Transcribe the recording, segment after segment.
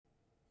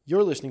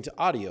You're listening to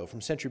audio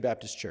from Century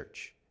Baptist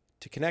Church.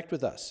 To connect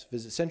with us,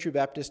 visit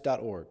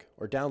centurybaptist.org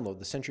or download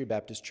the Century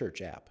Baptist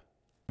Church app.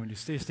 When you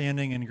stay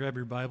standing and grab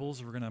your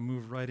Bibles, we're going to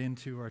move right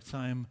into our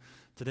time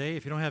today.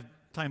 If you don't have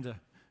time to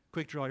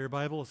quick draw your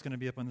Bible, it's going to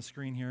be up on the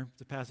screen here.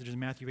 The passage is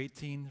Matthew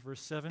 18,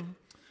 verse 7.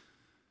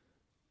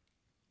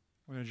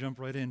 We're going to jump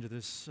right into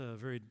this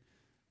very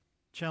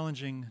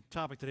challenging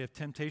topic today of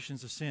temptations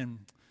to sin.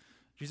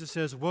 Jesus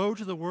says, "Woe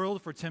to the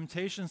world for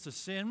temptations to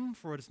sin,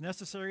 for it is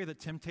necessary that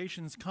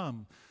temptations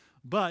come.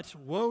 But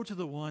woe to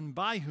the one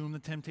by whom the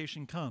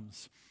temptation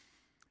comes.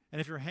 And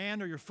if your hand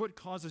or your foot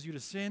causes you to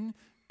sin,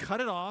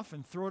 cut it off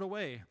and throw it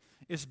away.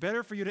 It's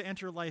better for you to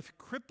enter life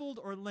crippled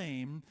or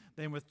lame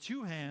than with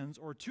 2 hands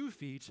or 2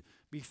 feet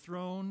be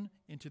thrown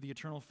into the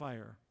eternal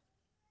fire.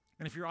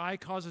 And if your eye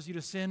causes you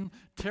to sin,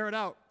 tear it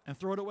out and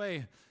throw it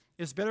away.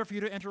 It's better for you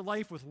to enter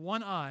life with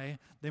 1 eye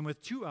than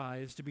with 2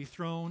 eyes to be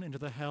thrown into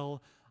the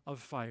hell of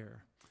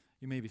fire."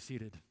 You may be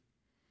seated.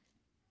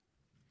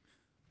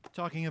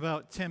 Talking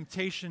about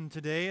temptation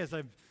today, as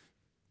I'm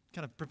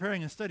kind of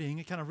preparing and studying,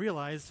 I kind of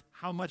realize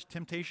how much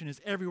temptation is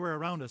everywhere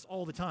around us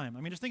all the time.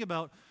 I mean, just think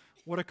about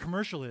what a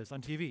commercial is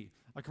on TV.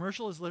 A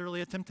commercial is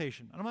literally a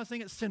temptation. And I'm not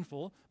saying it's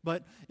sinful,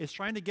 but it's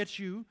trying to get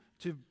you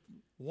to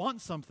want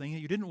something that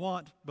you didn't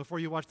want before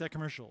you watched that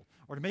commercial,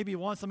 or to maybe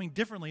want something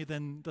differently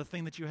than the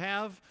thing that you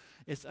have.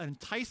 It's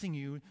enticing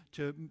you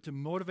to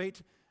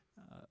motivate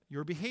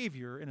your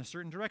behavior in a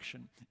certain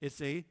direction. It's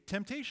a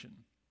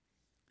temptation.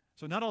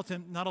 So not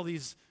all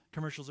these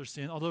commercials are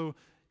sin, although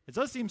it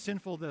does seem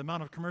sinful the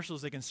amount of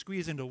commercials they can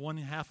squeeze into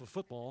 1/2 of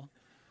football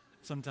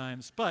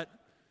sometimes. But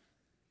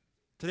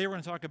today we're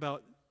going to talk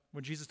about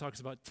when Jesus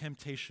talks about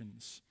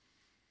temptations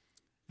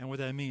and what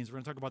that means. We're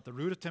going to talk about the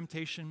root of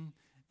temptation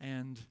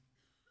and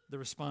the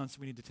response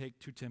we need to take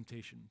to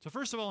temptation. So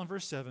first of all, in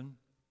verse 7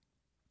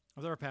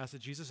 of our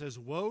passage, Jesus says,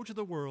 "Woe to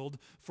the world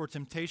for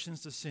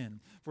temptations to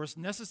sin. For it's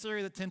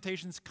necessary that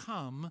temptations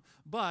come,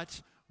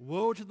 but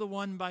woe to the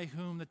one by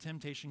whom the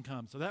temptation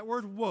comes." So that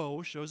word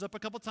woe shows up a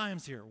couple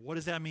times here. What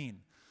does that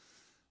mean?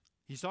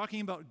 He's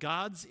talking about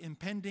God's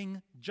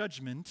impending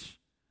judgment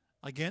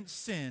against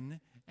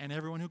sin and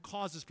everyone who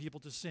causes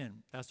people to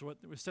sin. That's what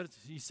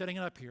he's setting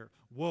it up here.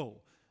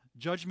 Woe.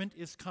 Judgment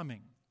is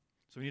coming.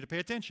 So we need to pay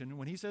attention.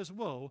 When he says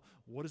woe,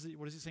 what is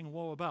he saying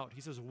woe about?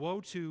 He says woe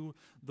to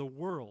the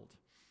world.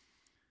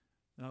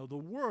 Now, the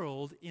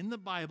world in the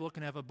Bible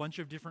can have a bunch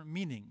of different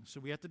meanings, so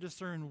we have to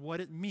discern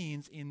what it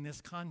means in this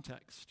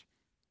context.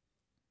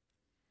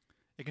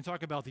 It can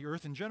talk about the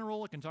earth in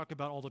general. It can talk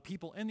about all the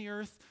people in the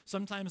earth.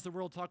 Sometimes the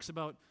world talks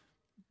about,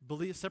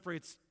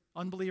 separates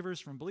unbelievers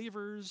from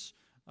believers,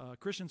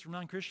 Christians from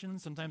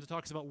non-Christians. Sometimes it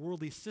talks about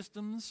worldly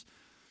systems.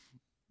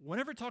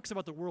 Whenever it talks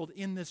about the world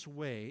in this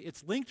way,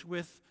 it's linked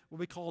with what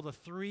we call the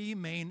 3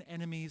 main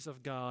enemies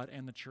of God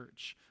and the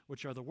church,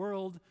 which are the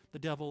world, the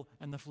devil,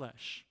 and the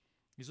flesh.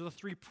 These are the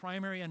 3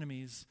 primary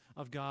enemies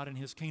of God and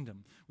his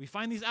kingdom. We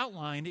find these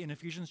outlined in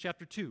Ephesians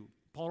chapter 2.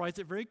 Paul writes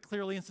it very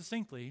clearly and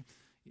succinctly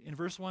in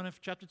verse 1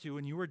 of chapter 2,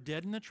 "And you were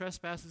dead in the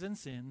trespasses and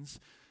sins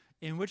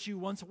in which you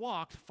once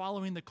walked,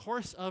 following the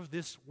course of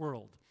this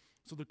world."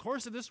 So the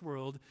course of this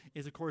world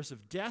is a course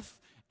of death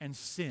and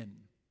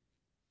sin.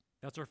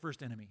 That's our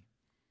first enemy.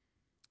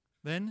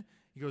 Then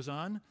he goes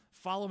on,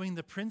 "following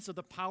the prince of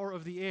the power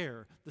of the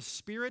air, the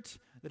spirit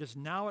that is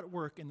now at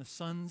work in the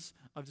sons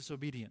of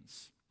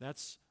disobedience."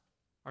 That's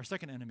our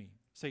second enemy,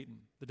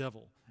 Satan, the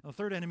devil. And the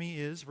third enemy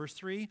is, verse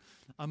 3,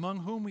 "among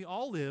whom we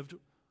all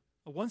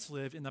once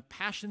lived in the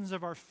passions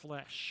of our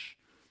flesh,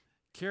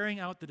 carrying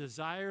out the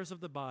desires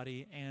of the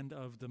body and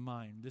of the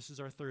mind." This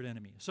is our third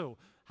enemy. So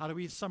how do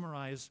we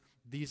summarize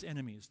these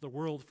enemies? The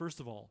world,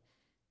 first of all,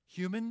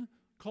 human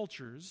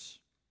cultures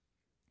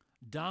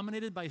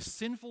dominated by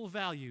sinful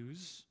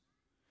values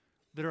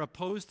that are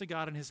opposed to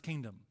God and his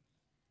kingdom.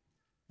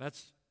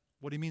 That's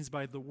what he means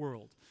by the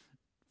world.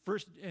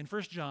 In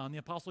 1 John, the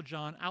Apostle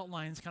John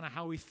outlines kind of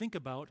how we think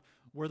about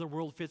where the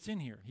world fits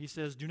in here. He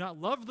says, "Do not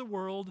love the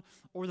world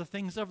or the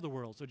things of the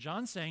world." So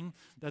John's saying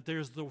that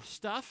there's the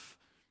stuff,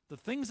 the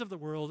things of the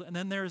world, and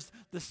then there's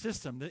the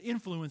system, the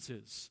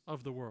influences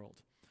of the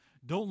world.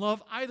 Don't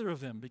love either of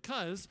them,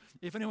 because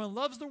if anyone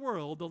loves the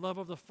world, the love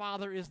of the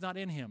Father is not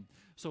in him.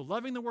 So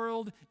loving the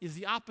world is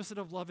the opposite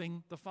of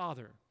loving the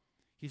Father.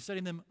 He's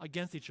setting them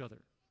against each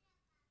other.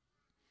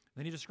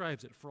 Then he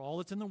describes it. "For all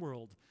that's in the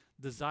world,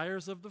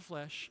 desires of the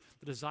flesh,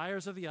 the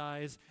desires of the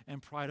eyes,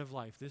 and pride of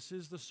life." This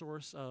is the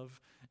source of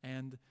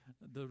and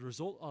the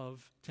result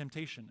of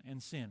temptation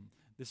and sin.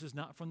 This is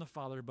not from the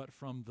Father, but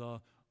from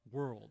the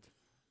world.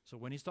 So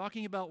when he's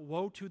talking about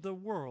woe to the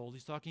world,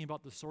 he's talking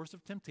about the source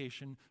of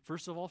temptation,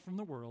 first of all from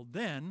the world,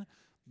 then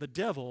the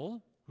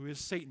devil, who is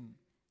Satan.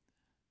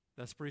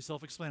 That's pretty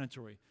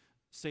self-explanatory.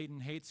 Satan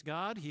hates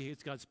God. He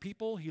hates God's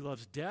people. He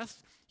loves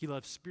death. He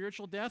loves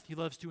spiritual death. He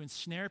loves to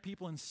ensnare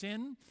people in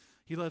sin.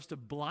 He loves to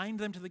blind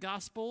them to the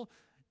gospel,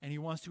 and he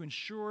wants to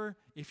ensure,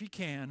 if he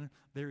can,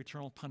 their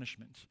eternal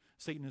punishment.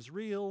 Satan is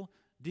real,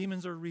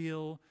 demons are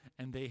real,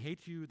 and they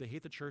hate you, they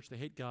hate the church, they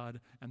hate God,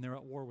 and they're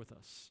at war with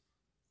us.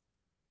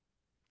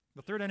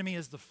 The third enemy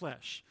is the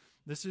flesh.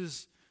 This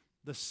is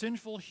the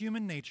sinful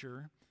human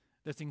nature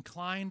that's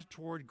inclined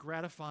toward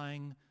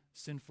gratifying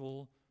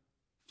sinful,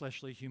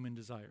 fleshly human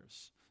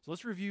desires. So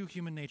let's review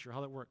human nature,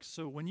 how that works.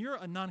 So when you're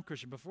a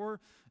non-Christian,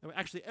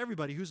 actually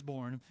everybody who's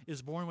born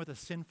is born with a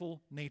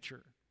sinful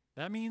nature.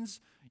 That means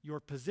your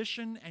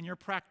position and your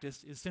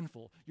practice is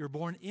sinful. You're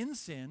born in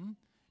sin,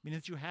 meaning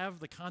that you have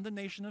the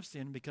condemnation of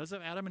sin because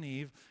of Adam and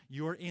Eve.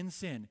 You're in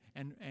sin,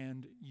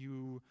 and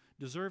you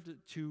deserve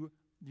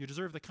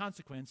the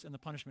consequence and the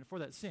punishment for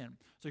that sin.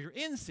 So you're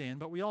in sin,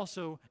 but we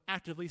also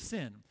actively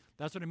sin.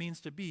 That's what it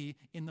means to be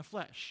in the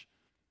flesh.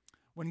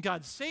 When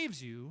God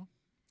saves you,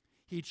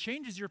 he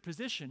changes your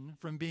position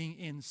from being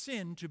in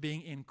sin to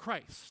being in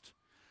Christ.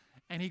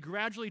 And he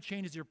gradually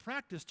changes your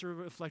practice to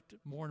reflect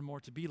more and more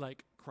to be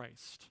like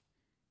Christ.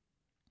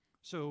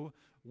 So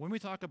when we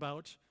talk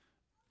about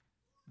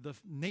the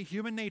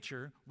human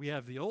nature, we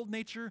have the old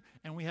nature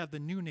and we have the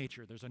new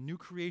nature. There's a new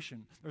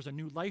creation. There's a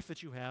new life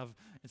that you have.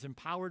 It's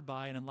empowered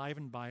by and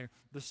enlivened by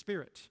the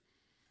Spirit.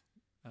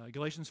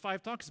 Galatians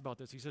 5 talks about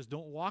this. He says,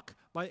 don't walk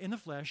in the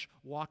flesh,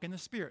 walk in the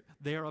Spirit.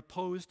 They are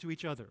opposed to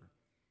each other.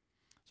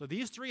 So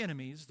these three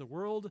enemies, the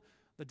world,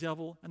 the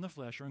devil, and the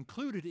flesh, are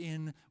included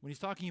in when he's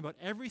talking about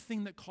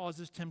everything that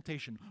causes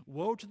temptation.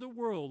 Woe to the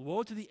world,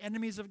 woe to the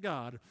enemies of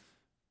God,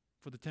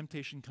 for the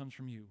temptation comes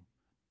from you.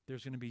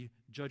 There's going to be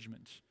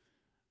judgment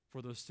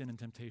for those sin and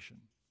temptation.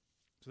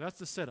 So that's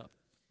the setup.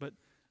 But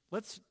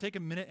let's take a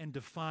minute and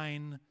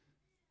define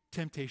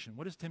temptation.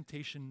 What does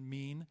temptation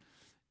mean?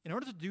 In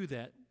order to do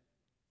that,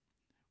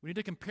 we need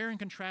to compare and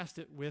contrast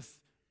it with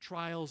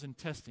trials and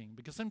testing,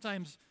 because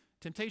sometimes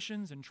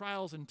temptations and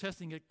trials and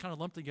testing get kind of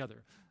lumped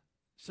together.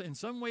 So in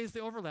some ways they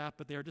overlap,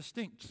 but they are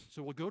distinct.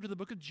 So we'll go to the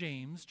book of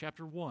James,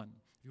 chapter 1.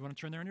 If you want to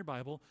turn there in your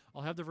Bible,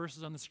 I'll have the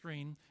verses on the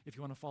screen if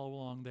you want to follow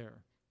along there.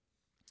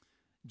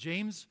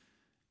 James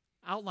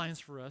outlines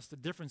for us the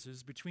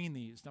differences between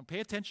these. Now pay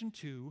attention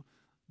to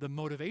the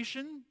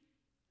motivation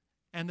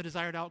and the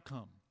desired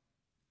outcome.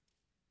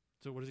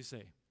 So what does he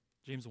say?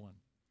 James 1.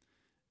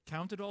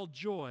 Count it all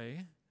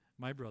joy,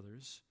 my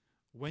brothers,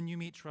 when you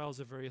meet trials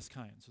of various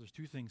kinds. So there's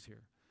two things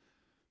here.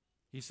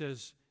 He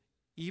says,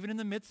 even in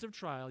the midst of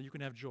trial, you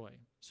can have joy.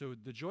 So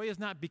the joy is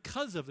not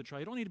because of the trial.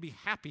 You don't need to be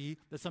happy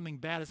that something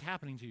bad is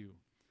happening to you.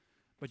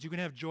 But you can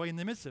have joy in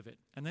the midst of it.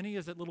 And then he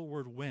has that little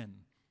word when.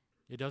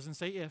 It doesn't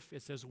say if,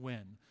 it says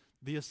when.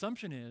 The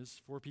assumption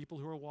is, for people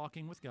who are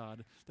walking with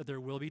God, that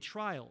there will be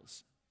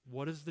trials.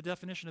 What is the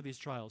definition of these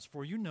trials?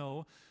 For you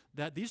know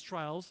that these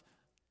trials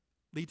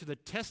lead to the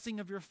testing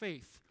of your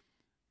faith,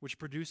 which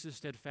produces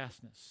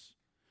steadfastness.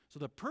 So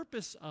the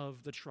purpose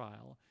of the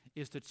trial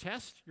is to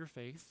test your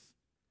faith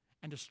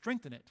and to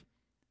strengthen it,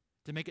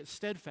 to make it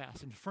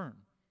steadfast and firm.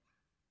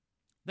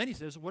 Then he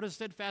says, what does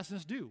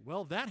steadfastness do?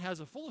 Well, that has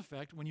a full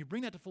effect. When you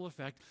bring that to full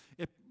effect,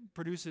 it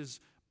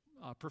produces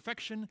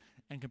perfection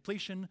and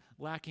completion,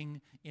 lacking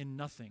in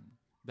nothing.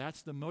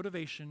 That's the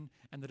motivation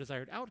and the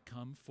desired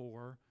outcome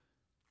for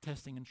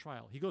testing and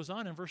trial. He goes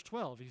on in verse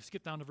 12. If you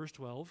skip down to verse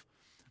 12,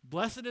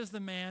 blessed is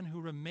the man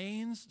who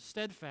remains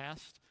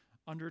steadfast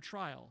under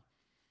trial.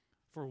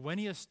 For when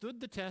he has stood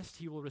the test,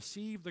 he will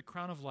receive the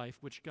crown of life,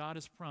 which God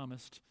has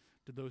promised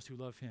to those who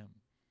love him.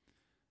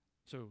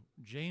 So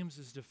James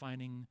is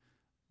defining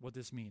what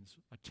this means.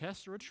 A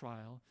test or a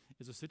trial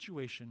is a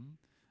situation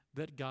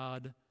that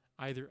God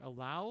either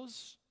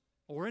allows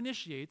or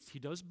initiates. He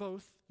does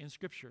both in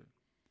Scripture.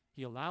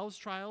 He allows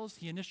trials,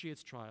 he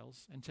initiates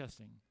trials and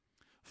testing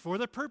for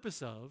the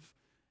purpose of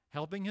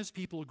helping his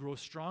people grow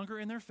stronger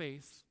in their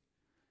faith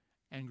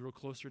and grow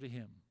closer to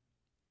him.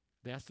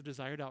 That's the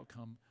desired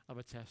outcome of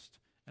a test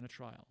and a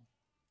trial.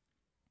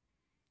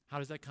 How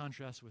does that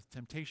contrast with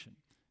temptation?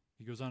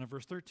 He goes on in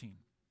verse 13.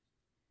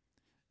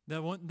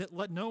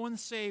 Let no one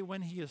say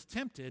when he is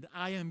tempted,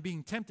 I am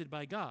being tempted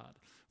by God.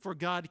 For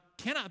God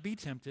cannot be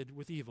tempted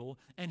with evil,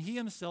 and he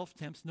himself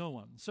tempts no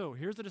one. So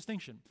here's the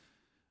distinction.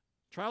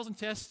 Trials and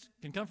tests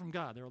can come from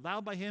God. They're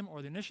allowed by him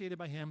or they're initiated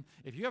by him.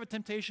 If you have a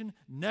temptation,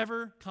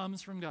 never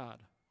comes from God.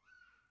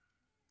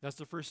 That's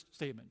the first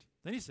statement.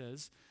 Then he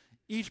says,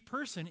 each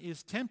person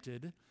is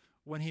tempted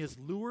when he is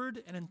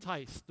lured and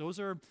enticed. Those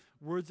are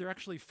words, they're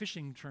actually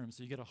fishing terms.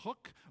 So you get a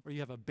hook or you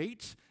have a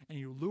bait and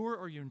you lure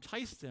or you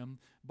entice them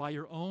by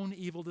your own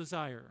evil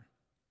desire.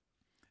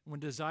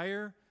 When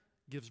desire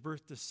gives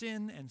birth to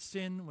sin, and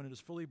sin, when it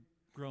is fully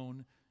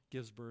grown,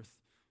 gives birth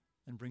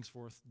and brings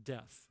forth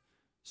death.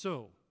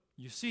 So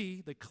you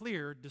see the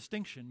clear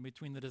distinction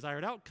between the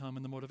desired outcome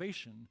and the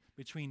motivation,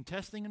 between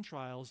testing and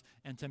trials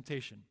and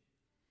temptation.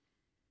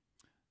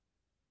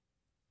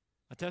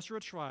 A test or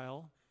a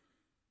trial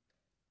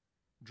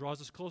draws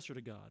us closer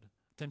to God.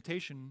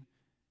 Temptation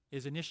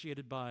is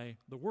initiated by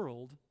the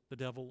world, the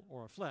devil,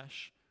 or our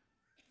flesh,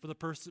 for the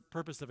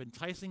purpose of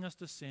enticing us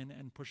to sin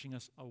and pushing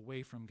us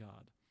away from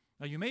God.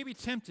 Now, you may be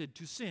tempted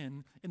to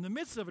sin in the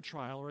midst of a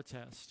trial or a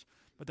test,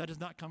 but that does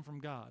not come from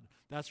God.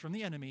 That's from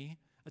the enemy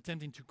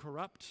attempting to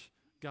corrupt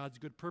God's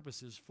good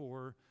purposes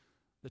for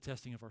the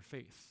testing of our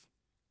faith.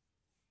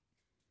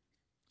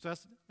 So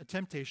that's a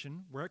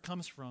temptation, where it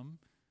comes from.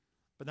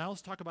 But now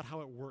let's talk about how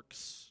it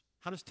works.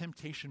 How does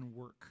temptation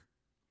work?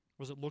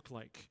 What does it look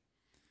like?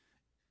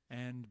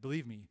 And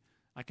believe me,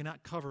 I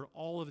cannot cover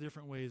all of the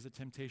different ways that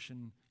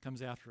temptation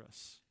comes after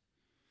us.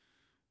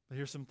 But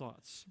here's some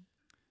thoughts.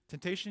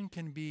 Temptation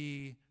can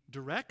be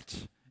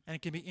direct and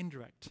it can be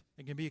indirect.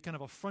 It can be kind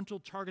of a frontal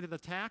targeted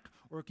attack,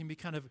 or it can be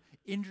kind of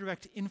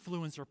indirect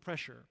influence or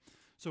pressure.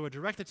 So a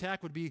direct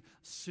attack would be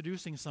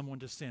seducing someone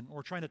to sin,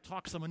 or trying to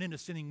talk someone into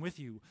sinning with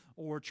you,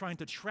 or trying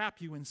to trap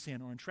you in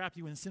sin, or entrap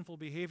you in sinful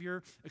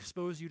behavior,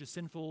 expose you to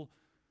sinful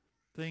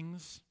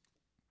things.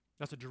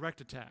 That's a direct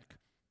attack.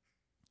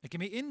 It can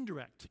be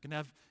indirect. It can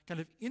have kind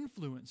of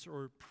influence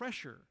or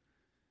pressure.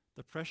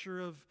 The pressure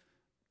of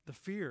the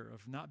fear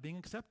of not being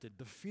accepted,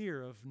 the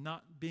fear of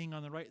not being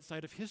on the right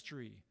side of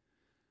history.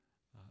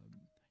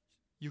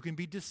 You can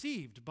be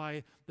deceived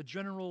by the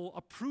general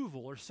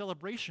approval or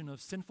celebration of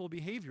sinful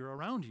behavior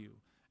around you.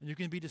 And you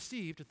can be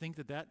deceived to think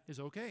that that is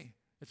okay.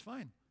 It's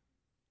fine.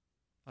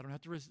 I don't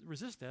have to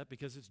resist that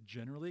because it's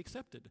generally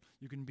accepted.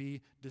 You can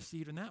be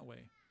deceived in that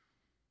way.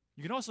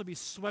 You can also be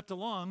swept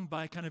along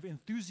by kind of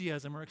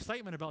enthusiasm or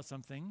excitement about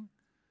something, and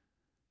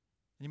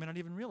you may not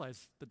even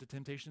realize that the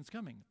temptation is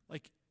coming.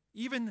 Like,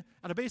 even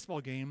at a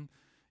baseball game,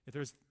 if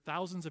there's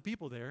thousands of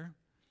people there,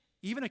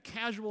 even a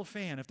casual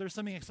fan, if there's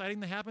something exciting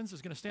that happens,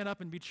 is going to stand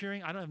up and be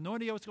cheering. I don't have no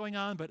idea what's going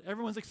on, but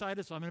everyone's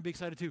excited, so I'm going to be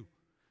excited too.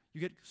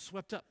 You get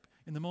swept up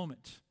in the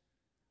moment.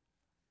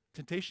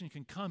 Temptation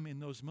can come in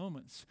those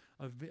moments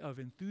of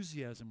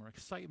enthusiasm or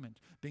excitement,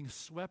 being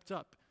swept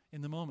up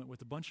in the moment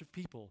with a bunch of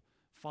people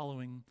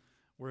following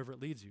wherever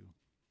it leads you.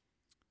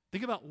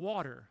 Think about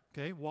water,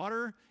 okay?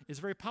 Water is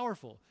very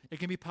powerful. It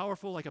can be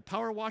powerful like a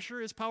power washer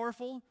is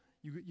powerful.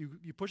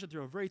 You push it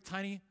through a very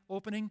tiny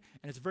opening,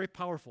 and it's very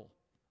powerful.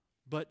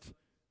 But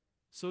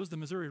so is the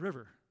Missouri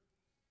River.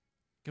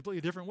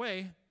 Completely different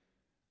way,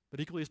 but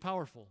equally as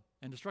powerful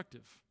and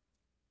destructive.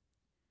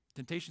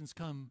 Temptations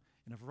come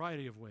in a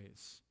variety of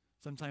ways.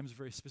 Sometimes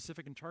very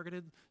specific and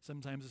targeted,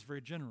 sometimes it's very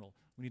general.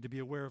 We need to be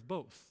aware of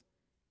both.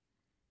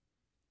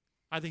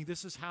 I think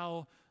this is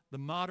how the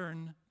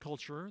modern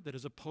culture that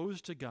is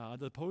opposed to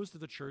God, opposed to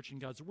the church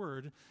and God's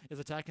word, is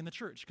attacking the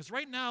church. Because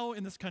right now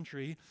in this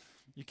country,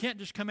 you can't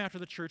just come after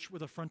the church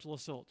with a frontal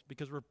assault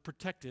because we're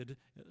protected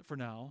for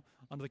now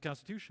under the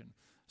Constitution.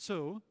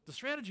 So the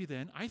strategy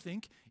then, I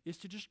think, is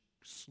to just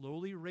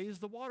slowly raise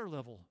the water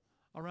level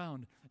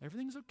around.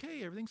 Everything's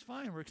okay, everything's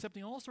fine, we're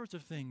accepting all sorts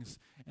of things.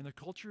 And the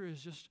culture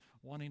is just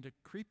wanting to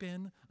creep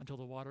in until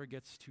the water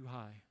gets too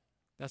high.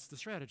 That's the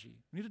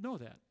strategy. We need to know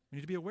that. We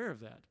need to be aware of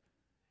that.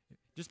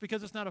 Just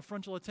because it's not a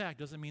frontal attack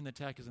doesn't mean the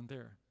attack isn't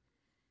there.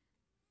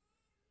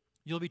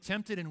 You'll be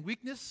tempted in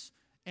weakness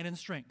and in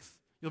strength.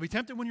 You'll be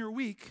tempted when you're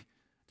weak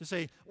to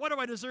say, why do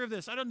I deserve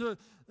this? I don't know.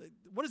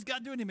 What is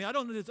God doing to me? I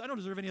don't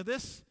deserve any of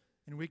this.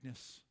 In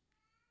weakness.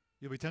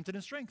 You'll be tempted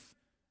in strength.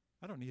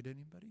 I don't need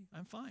anybody.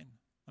 I'm fine.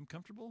 I'm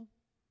comfortable.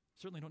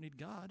 Certainly don't need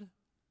God.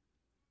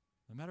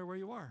 No matter where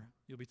you are,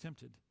 you'll be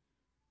tempted.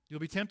 You'll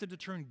be tempted to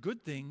turn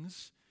good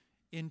things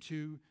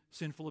into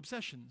sinful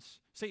obsessions.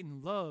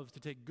 Satan loves to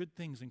take good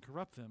things and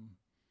corrupt them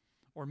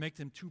or make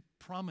them too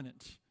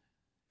prominent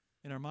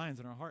in our minds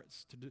and our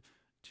hearts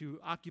to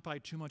occupy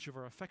too much of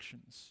our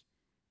affections.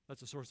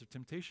 That's a source of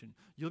temptation.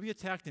 You'll be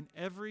attacked in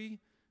every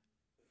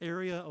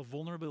area of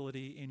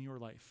vulnerability in your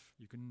life.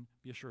 You can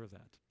be assured of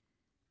that.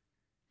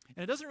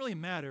 And it doesn't really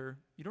matter.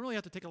 You don't really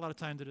have to take a lot of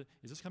time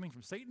is this coming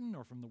from Satan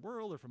or from the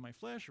world or from my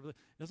flesh? It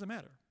doesn't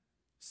matter.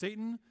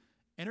 Satan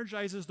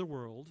energizes the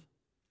world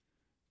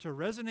to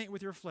resonate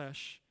with your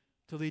flesh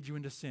to lead you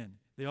into sin.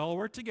 They all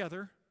work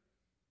together,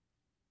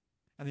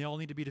 and they all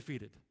need to be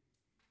defeated.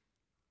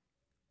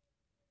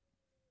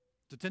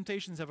 The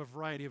temptations have a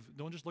variety of,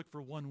 don't just look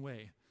for one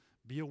way.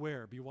 Be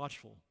aware, be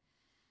watchful.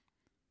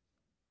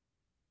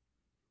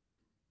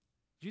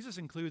 Jesus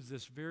includes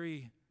this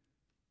very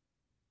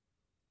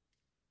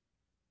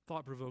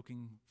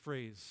thought-provoking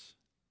phrase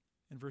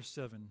in verse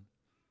 7.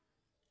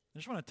 I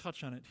just want to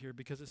touch on it here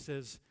because it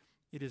says,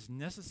 it is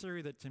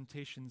necessary that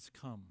temptations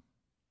come.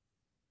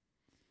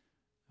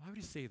 Why would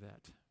he say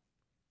that?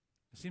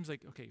 It seems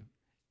like, okay,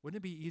 wouldn't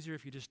it be easier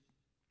if you just,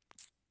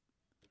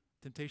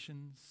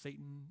 temptation,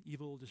 Satan,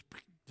 evil, just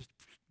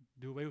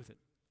do away with it?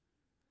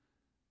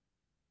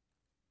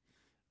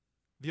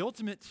 The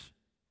ultimate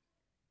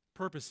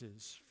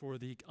purposes for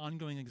the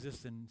ongoing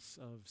existence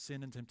of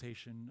sin and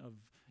temptation, of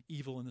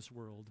evil in this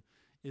world,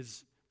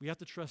 is we have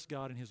to trust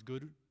God in his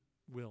good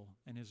will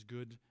and his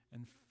good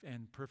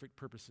and perfect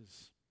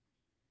purposes.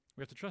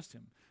 We have to trust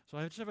him. So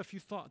I just have a few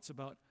thoughts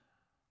about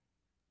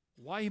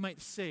why he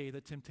might say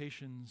that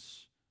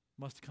temptations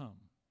must come.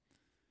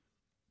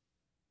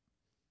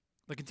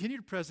 The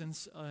continued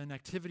presence and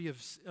activity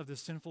of the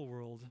sinful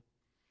world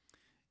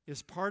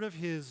is part of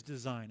his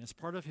design, is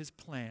part of his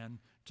plan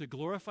to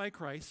glorify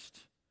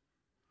Christ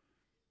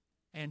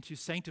and to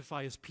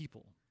sanctify his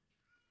people.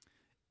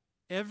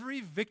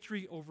 Every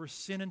victory over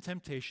sin and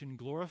temptation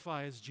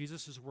glorifies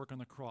Jesus' work on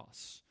the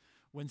cross.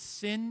 When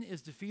sin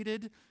is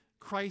defeated,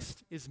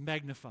 Christ is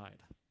magnified.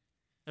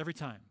 Every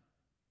time.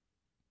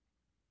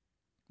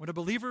 When a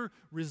believer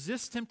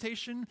resists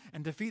temptation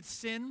and defeats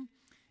sin,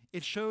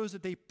 it shows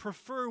that they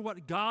prefer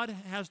what God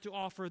has to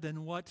offer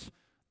than what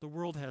the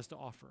world has to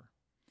offer.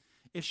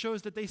 It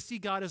shows that they see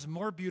God as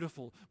more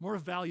beautiful, more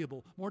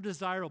valuable, more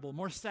desirable,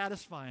 more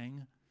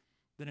satisfying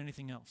than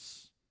anything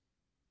else.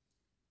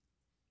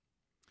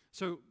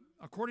 So,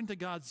 according to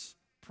God's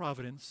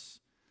providence,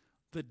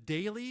 the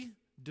daily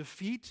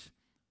defeat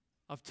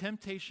of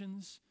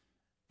temptations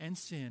and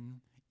sin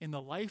in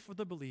the life of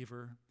the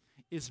believer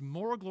is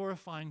more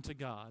glorifying to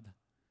God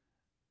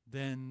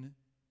than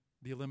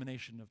the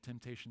elimination of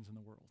temptations in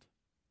the world.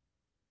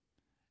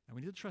 And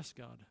we need to trust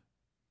God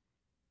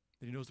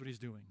that He knows what He's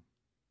doing.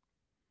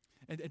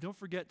 And don't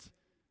forget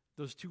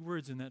those two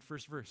words in that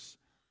first verse,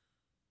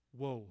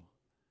 woe,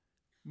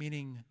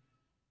 meaning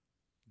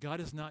God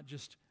is not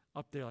just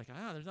up there like,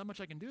 there's not much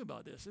I can do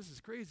about this. This is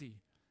crazy.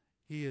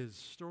 He is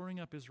storing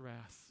up His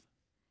wrath.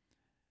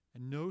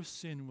 And no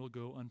sin will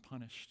go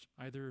unpunished,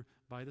 either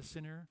by the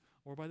sinner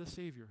or by the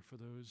Savior for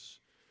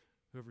those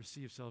who have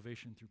received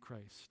salvation through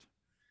Christ.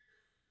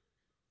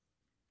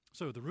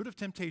 So the root of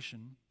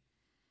temptation,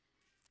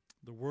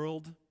 the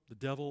world, the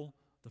devil,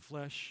 the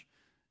flesh,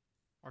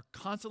 are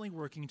constantly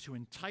working to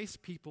entice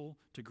people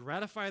to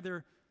gratify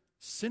their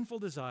sinful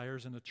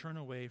desires and to turn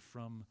away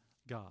from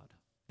God.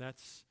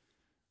 That's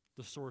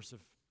the source of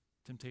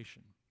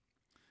temptation.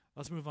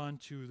 Let's move on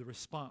to the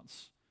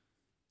response.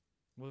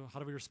 Well, how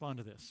do we respond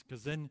to this?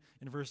 Because then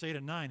in verse 8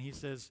 and 9, he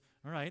says,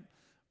 all right,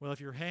 well, if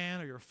your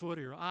hand or your foot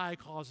or your eye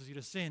causes you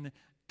to sin,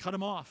 cut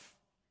them off.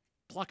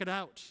 Pluck it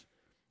out.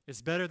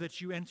 It's better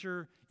that you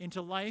enter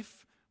into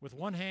life with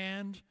one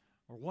hand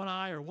or one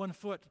eye or one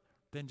foot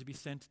than to be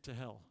sent to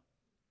hell.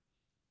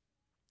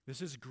 This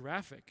is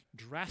graphic,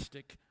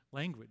 drastic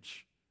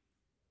language,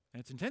 and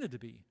it's intended to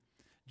be.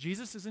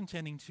 Jesus is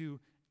intending to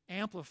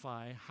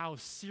amplify how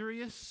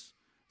serious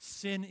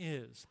sin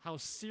is, how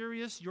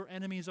serious your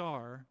enemies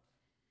are,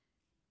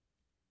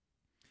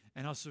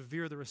 and how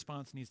severe the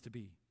response needs to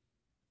be.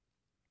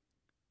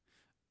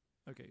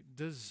 Okay,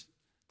 does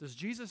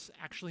Jesus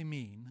actually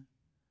mean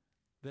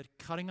that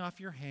cutting off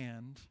your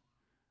hand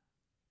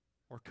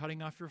or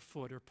cutting off your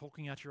foot or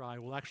poking out your eye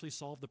will actually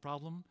solve the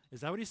problem?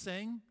 Is that what he's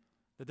saying?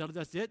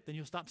 That's it? Then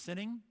you'll stop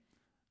sinning?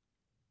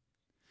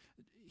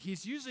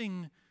 He's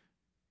using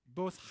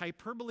both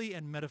hyperbole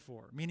and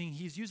metaphor, meaning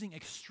he's using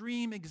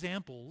extreme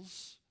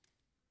examples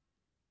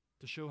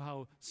to show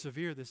how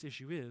severe this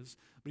issue is,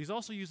 but he's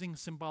also using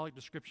symbolic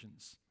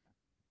descriptions.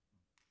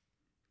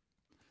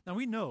 Now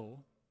we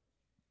know,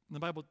 and the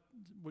Bible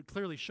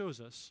clearly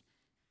shows us,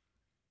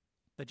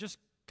 that just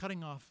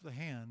cutting off the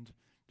hand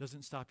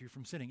doesn't stop you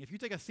from sinning. If you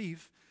take a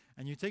thief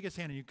and you take his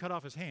hand and you cut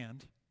off his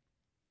hand,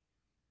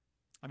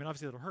 I mean,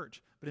 obviously it'll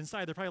hurt, but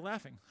inside they're probably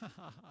laughing.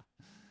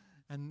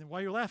 And why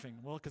are you laughing?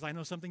 Well, because I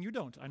know something you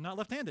don't. I'm not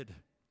left-handed.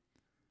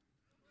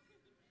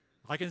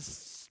 I can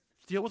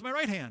steal with my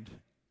right hand.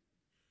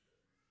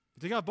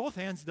 If they got both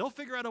hands, they'll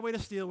figure out a way to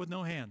steal with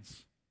no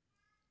hands.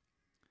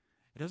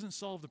 It doesn't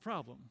solve the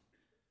problem.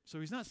 So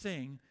he's not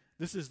saying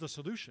this is the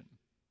solution.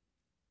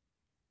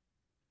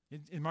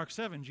 In Mark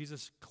 7,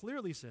 Jesus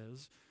clearly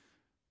says,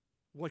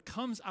 what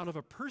comes out of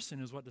a person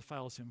is what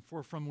defiles him.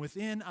 For from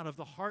within, out of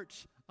the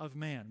heart of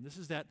man. This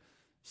is that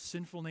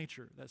sinful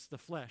nature. That's the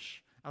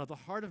flesh. Out of the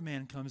heart of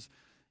man comes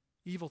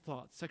evil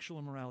thoughts, sexual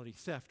immorality,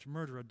 theft,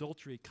 murder,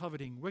 adultery,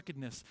 coveting,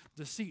 wickedness,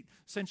 deceit,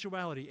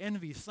 sensuality,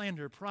 envy,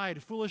 slander,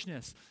 pride,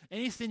 foolishness.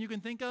 Any sin you can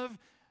think of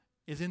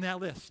is in that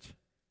list.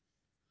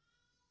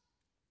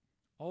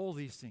 All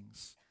these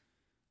things,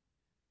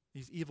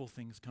 these evil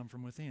things come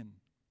from within.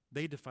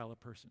 They defile a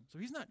person. So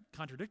he's not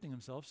contradicting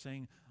himself,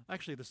 saying,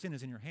 actually, the sin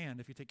is in your hand.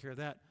 If you take care of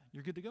that,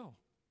 you're good to go.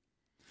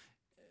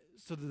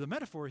 So the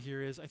metaphor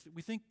here is,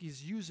 we think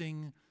he's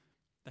using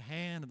the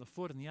hand and the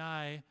foot and the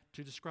eye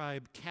to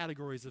describe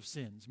categories of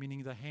sins,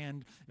 meaning the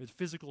hand is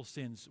physical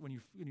sins, when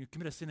you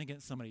commit a sin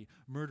against somebody,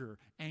 murder,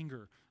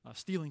 anger,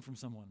 stealing from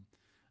someone.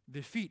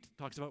 The feet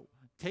talks about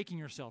taking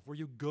yourself, where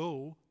you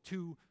go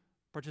to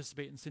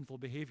participate in sinful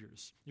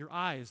behaviors. Your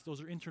eyes,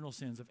 those are internal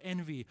sins of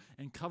envy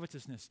and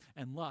covetousness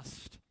and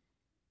lust.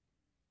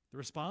 The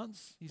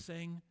response, he's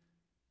saying,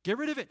 get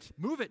rid of it,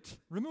 move it,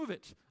 remove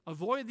it,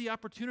 avoid the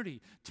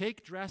opportunity,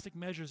 take drastic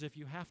measures if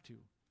you have to.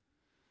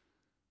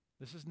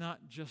 This is not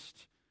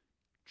just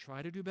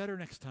try to do better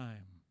next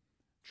time,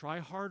 try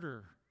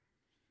harder,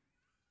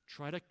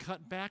 try to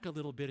cut back a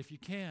little bit if you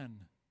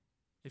can,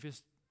 if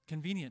it's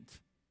convenient.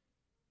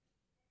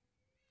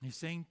 He's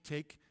saying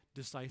take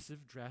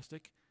decisive,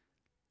 drastic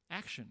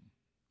action.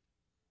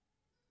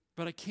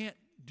 But I can't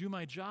do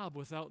my job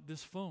without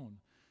this phone.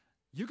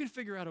 You can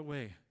figure out a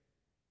way.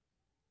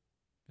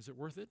 Is it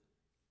worth it?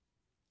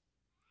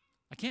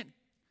 I can't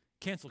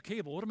cancel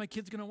cable. What are my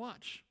kids going to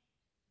watch?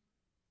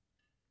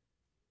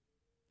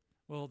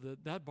 Well,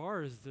 that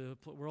bar is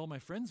where all my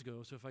friends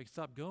go, so if I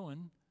stop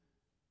going,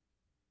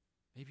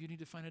 maybe you need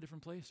to find a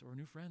different place or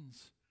new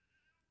friends.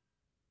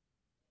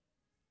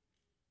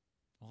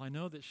 Well, I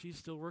know that she's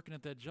still working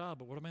at that job,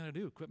 but what am I going to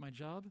do? Quit my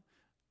job?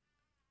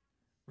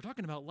 We're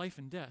talking about life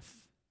and death.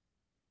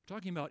 We're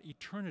talking about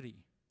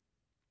eternity.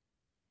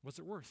 What's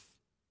it worth?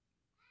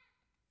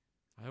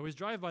 I always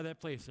drive by that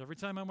place every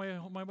time on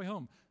my way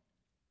home.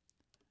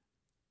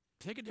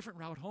 Take a different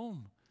route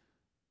home.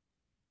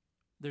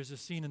 There's a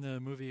scene in the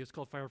movie, it's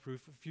called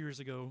Fireproof, a few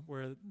years ago,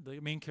 where the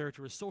main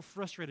character is so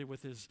frustrated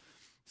with his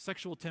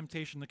sexual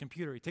temptation in the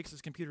computer. He takes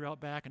his computer out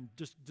back and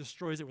just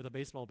destroys it with a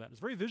baseball bat. It's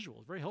very visual.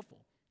 It's very helpful.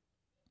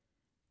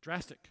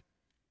 Drastic.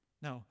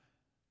 Now,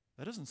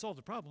 that doesn't solve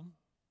the problem.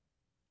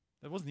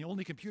 That wasn't the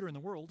only computer in the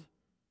world.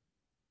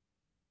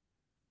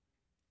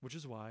 Which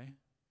is why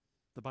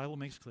the Bible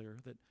makes clear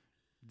that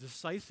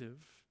decisive,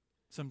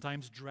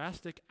 sometimes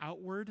drastic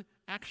outward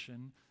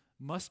action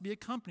must be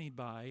accompanied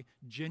by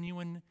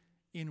genuine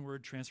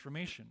inward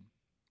transformation.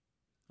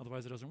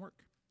 Otherwise, it doesn't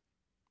work.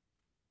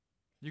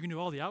 You can do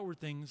all the outward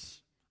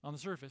things on the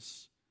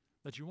surface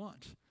that you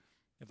want.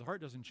 If the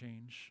heart doesn't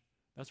change,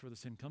 that's where the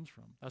sin comes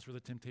from. That's where the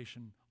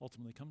temptation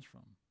ultimately comes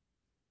from.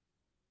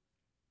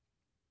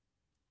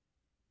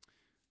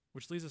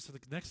 Which leads us to the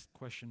next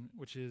question,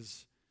 which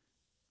is,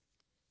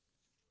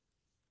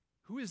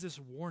 who is this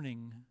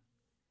warning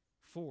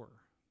for?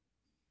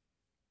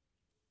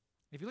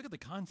 If you look at the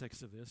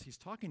context of this, he's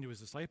talking to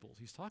his disciples.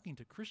 He's talking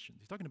to Christians.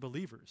 He's talking to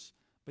believers.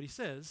 But he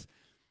says,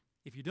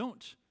 if you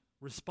don't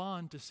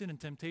respond to sin and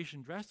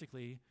temptation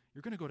drastically,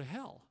 you're going to go to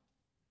hell.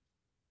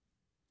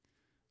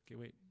 Okay,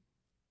 wait.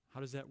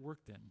 How does that work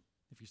then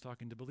if he's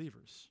talking to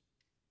believers?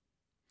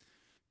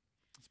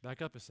 Let's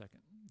back up a second.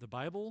 The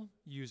Bible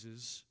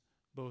uses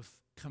both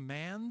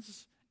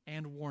commands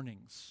and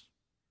warnings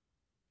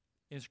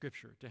in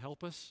Scripture to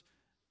help us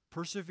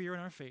persevere in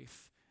our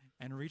faith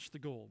and reach the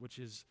goal, which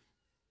is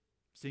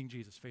seeing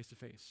Jesus face to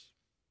face.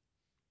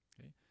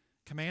 Okay?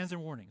 Commands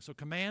and warnings. So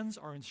commands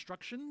are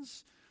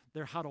instructions.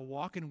 They're how to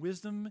walk in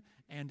wisdom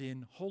and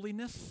in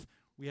holiness.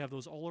 We have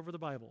those all over the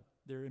Bible.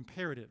 They're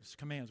imperatives,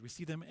 commands. We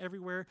see them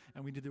everywhere,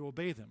 and we need to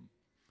obey them.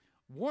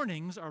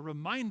 Warnings are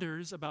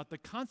reminders about the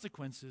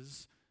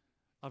consequences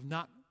of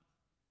not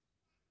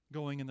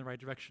going in the right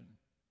direction.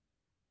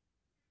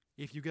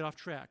 If you get off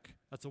track,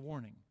 that's a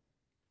warning.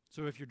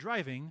 So if you're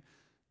driving,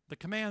 the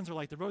commands are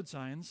like the road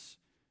signs: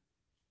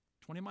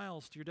 20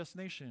 miles to your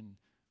destination,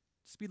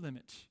 speed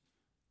limit,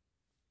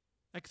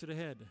 exit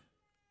ahead.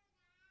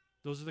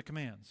 Those are the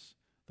commands.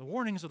 The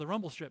warnings are the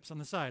rumble strips on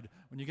the side.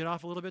 When you get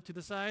off a little bit to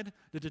the side,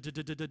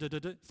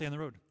 stay on the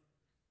road.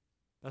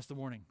 That's the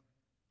warning.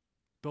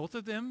 Both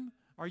of them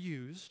are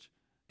used,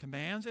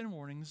 commands and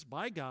warnings,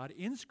 by God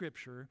in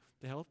Scripture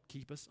to help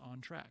keep us on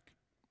track.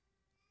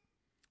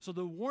 So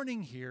the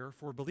warning here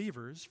for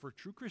believers, for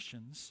true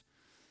Christians,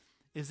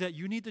 is that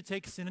you need to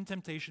take sin and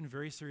temptation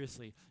very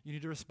seriously. You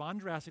need to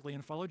respond drastically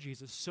and follow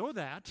Jesus so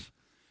that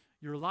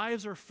your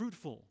lives are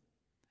fruitful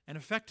and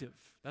effective.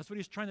 That's what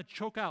he's trying to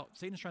choke out.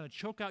 Satan's trying to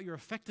choke out your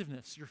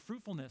effectiveness, your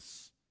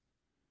fruitfulness.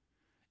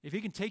 If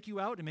he can take you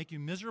out and make you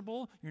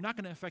miserable, you're not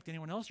going to affect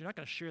anyone else. You're not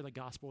going to share the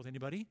gospel with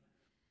anybody.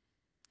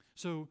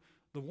 So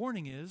the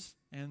warning is,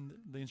 and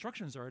the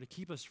instructions are, to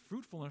keep us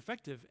fruitful and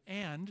effective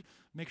and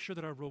make sure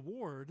that our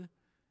reward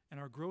and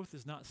our growth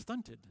is not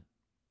stunted.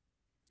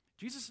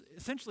 Jesus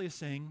essentially is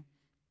saying,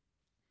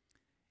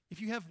 if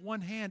you have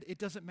one hand, it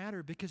doesn't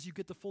matter because you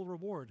get the full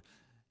reward.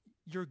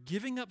 You're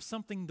giving up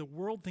something the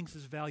world thinks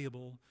is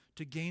valuable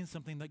to gain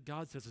something that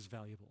God says is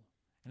valuable,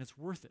 and it's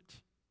worth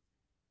it.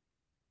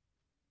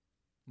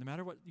 No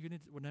matter what you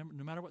need,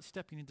 no matter what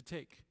step you need to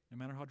take, no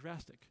matter how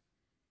drastic.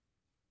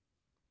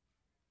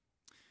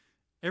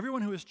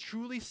 Everyone who is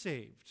truly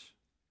saved,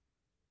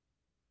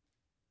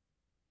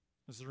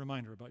 this is a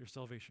reminder about your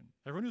salvation.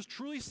 Everyone who is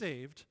truly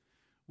saved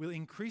will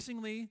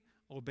increasingly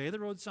obey the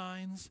road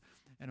signs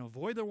and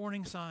avoid the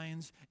warning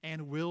signs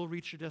and will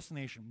reach your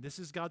destination. This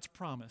is God's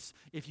promise.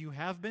 If you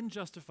have been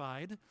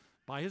justified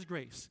by his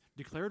grace,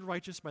 declared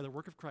righteous by the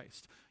work of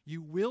Christ,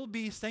 you will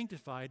be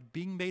sanctified,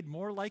 being made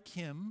more like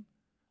him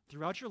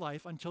throughout your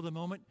life until the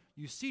moment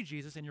you see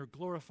Jesus and you're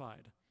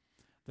glorified.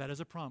 That is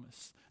a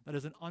promise. That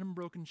is an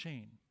unbroken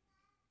chain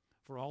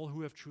for all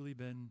who have truly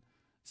been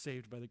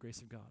saved by the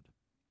grace of God.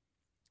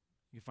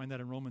 You can find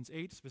that in Romans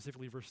 8,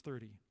 specifically verse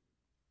 30.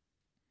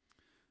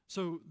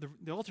 So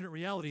the alternate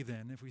reality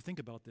then, if we think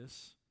about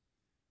this,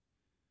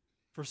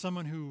 for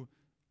someone who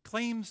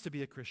claims to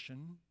be a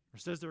Christian, or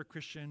says they're a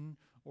Christian,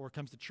 or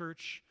comes to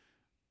church,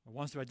 or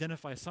wants to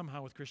identify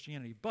somehow with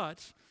Christianity,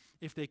 but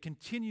if they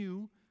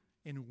continue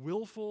in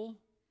willful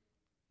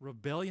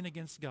rebellion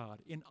against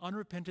God, in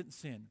unrepentant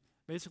sin,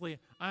 basically,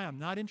 I am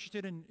not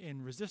interested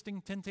in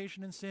resisting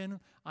temptation and sin,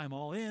 I'm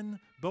all in,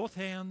 both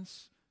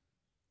hands.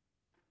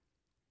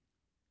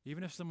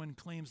 Even if someone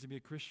claims to be a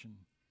Christian,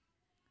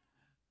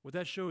 what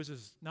that shows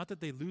is not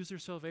that they lose their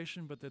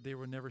salvation, but that they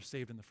were never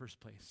saved in the first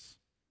place.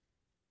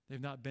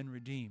 They've not been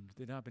redeemed.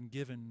 They've not been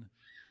given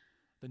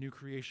the new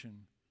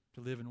creation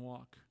to live and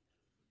walk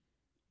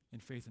in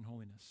faith and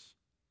holiness.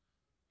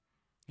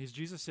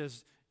 Jesus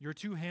says, your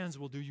two hands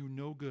will do you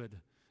no good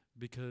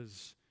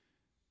because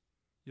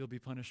you'll be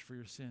punished for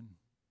your sin.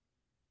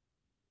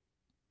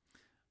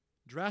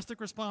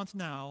 Drastic response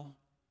now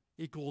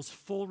equals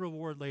full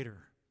reward later.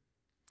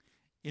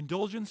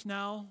 Indulgence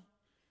now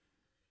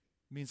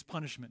means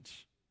punishment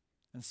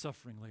and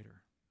suffering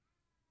later.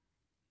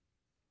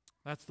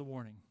 That's the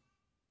warning.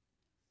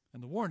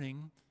 And the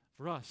warning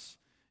for us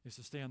is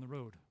to stay on the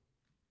road.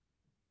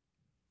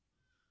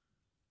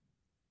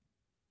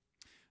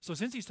 So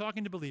since he's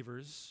talking to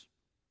believers,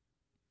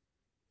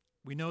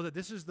 we know that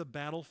this is the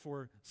battle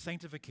for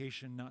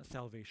sanctification, not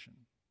salvation.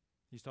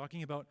 He's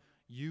talking about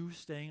you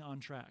staying on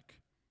track.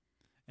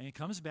 And it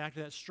comes back to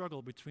that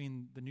struggle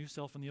between the new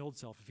self and the old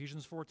self.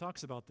 Ephesians 4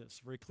 talks about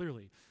this very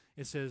clearly.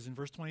 It says in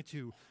verse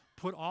 22,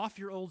 "Put off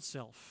your old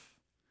self,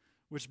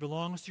 which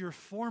belongs to your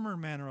former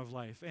manner of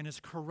life and is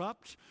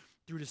corrupt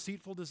through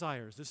deceitful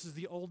desires." This is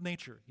the old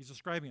nature. He's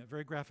describing it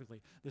very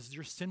graphically. This is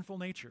your sinful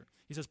nature.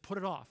 He says, put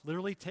it off.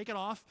 Literally, take it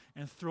off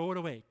and throw it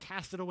away.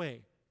 Cast it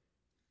away.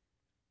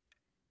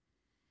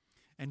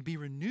 And be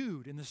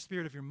renewed in the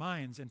spirit of your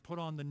minds and put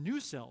on the new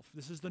self.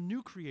 This is the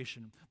new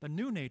creation, the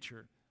new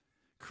nature,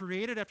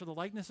 created after the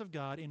likeness of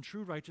God in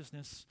true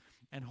righteousness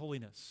and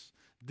holiness.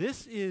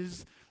 This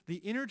is the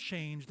inner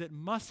change that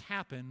must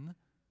happen,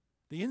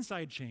 the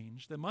inside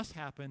change that must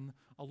happen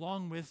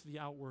along with the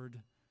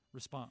outward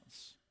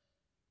response.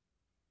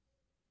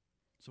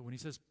 So when he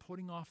says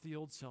putting off the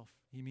old self,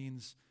 he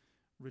means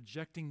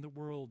rejecting the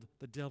world,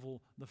 the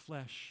devil, the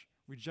flesh,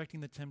 rejecting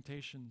the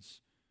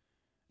temptations,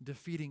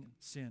 defeating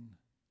sin.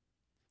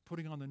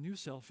 Putting on the new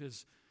self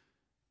is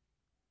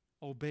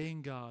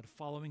obeying God,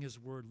 following his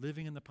word,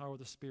 living in the power of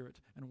the Spirit,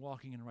 and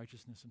walking in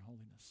righteousness and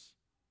holiness.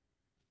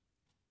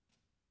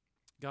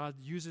 God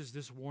uses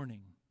this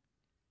warning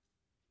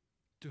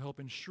to help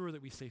ensure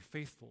that we stay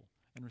faithful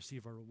and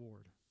receive our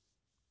reward.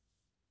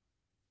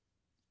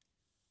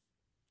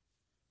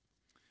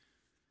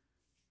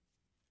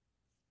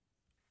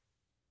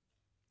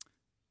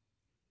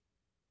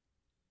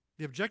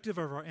 The objective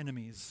of our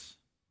enemies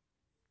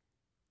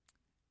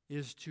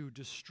is to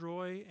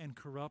destroy and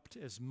corrupt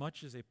as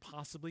much as they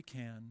possibly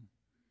can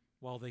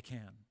while they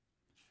can.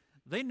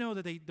 They know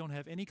that they don't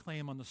have any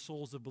claim on the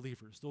souls of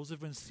believers. Those have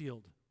been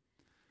sealed.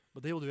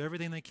 But they will do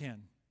everything they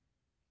can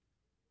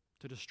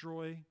to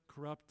destroy,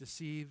 corrupt,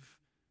 deceive,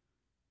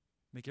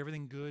 make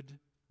everything good,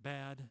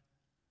 bad,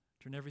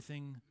 turn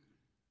everything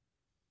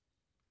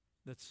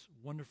that's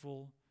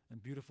wonderful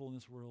and beautiful in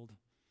this world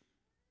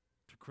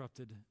to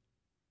corrupted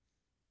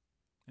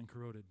and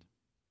corroded.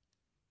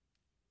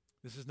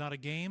 This is not a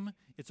game,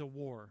 it's a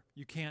war.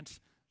 You can't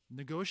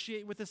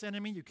negotiate with this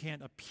enemy, you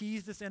can't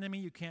appease this enemy,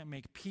 you can't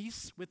make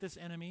peace with this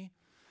enemy.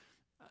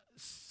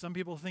 Some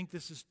people think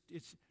it's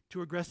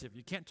too aggressive.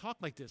 You can't talk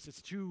like this,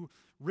 it's too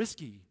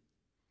risky.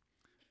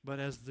 But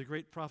as the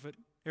great prophet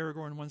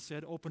Aragorn once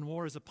said, open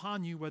war is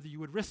upon you whether you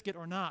would risk it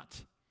or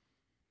not.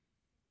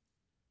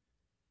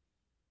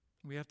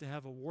 We have to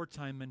have a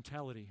wartime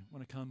mentality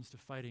when it comes to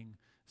fighting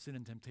sin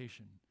and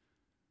temptation.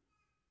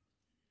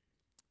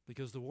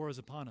 Because the war is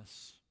upon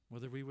us,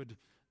 whether we would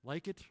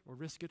like it or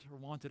risk it or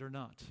want it or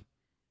not.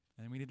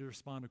 And we need to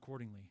respond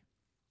accordingly.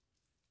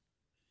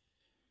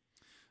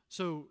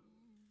 So,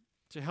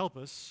 to help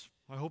us,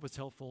 I hope it's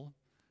helpful,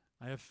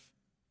 I have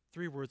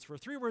 3 words for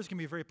it. 3 words can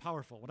be very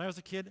powerful. When I was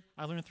a kid,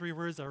 I learned 3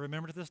 words I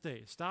remember to this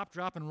day. Stop,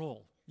 drop, and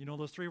roll. You know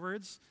those 3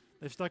 words?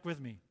 They've stuck with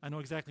me. I know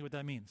exactly what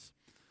that means.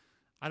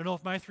 I don't know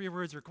if my 3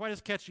 words are quite as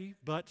catchy,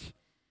 but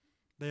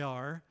they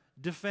are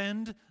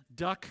defend,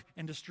 duck,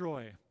 and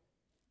destroy.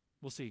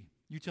 We'll see.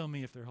 You tell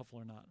me if they're helpful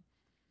or not.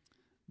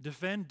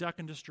 Defend, duck,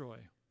 and destroy.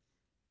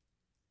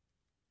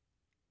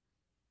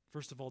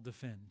 First of all,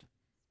 defend.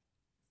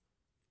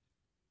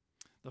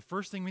 The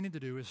first thing we need to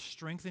do is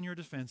strengthen your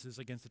defenses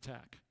against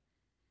attack.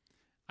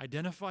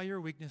 Identify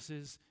your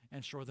weaknesses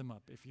and shore them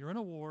up. If you're in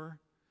a war,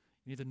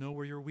 you need to know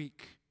where you're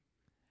weak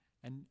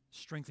and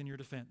strengthen your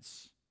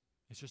defense.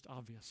 It's just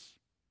obvious.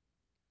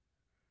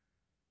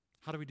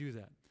 How do we do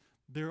that?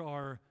 There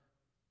are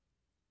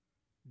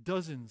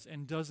dozens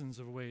and dozens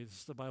of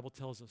ways the Bible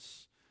tells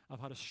us of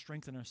how to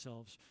strengthen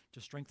ourselves,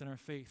 to strengthen our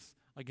faith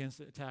against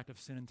the attack of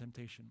sin and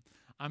temptation.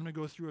 I'm going to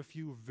go through a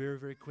few very,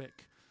 very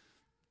quick.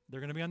 They're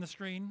going to be on the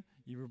screen.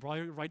 You will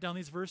probably write down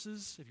these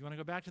verses if you want to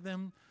go back to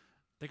them.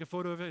 Take a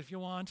photo of it if you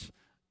want.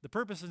 The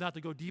purpose is not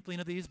to go deeply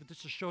into these, but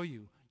just to show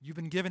you. You've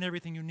been given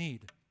everything you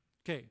need.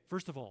 Okay,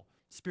 first of all,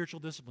 spiritual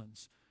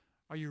disciplines.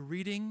 Are you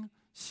reading,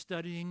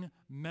 studying,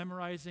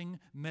 memorizing,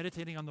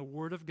 meditating on the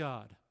Word of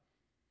God,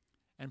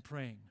 and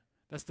praying?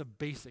 That's the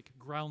basic,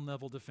 ground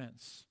level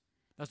defense.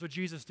 That's what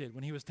Jesus did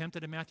when he was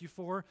tempted in Matthew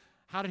 4.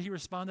 How did he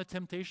respond to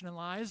temptation and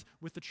lies?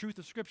 With the truth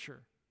of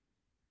Scripture.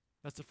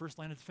 That's the first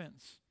line of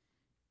defense.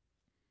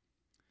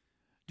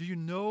 Do you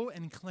know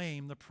and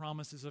claim the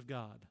promises of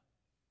God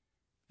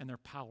and their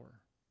power?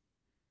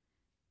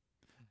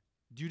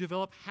 Do you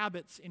develop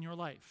habits in your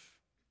life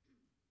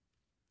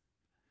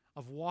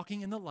of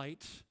walking in the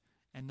light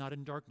and not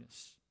in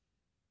darkness?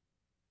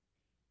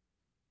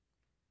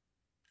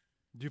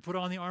 Do you put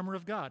on the armor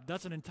of God?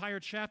 That's an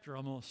entire chapter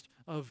almost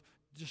of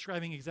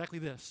describing exactly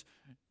this.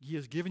 He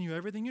has given you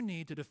everything you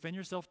need to defend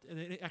yourself, and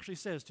it actually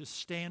says to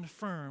stand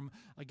firm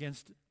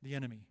against the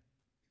enemy.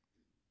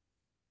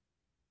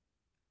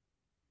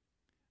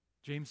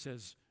 James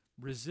says,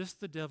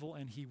 resist the devil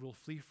and he will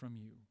flee from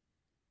you.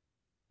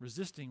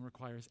 Resisting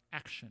requires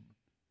action.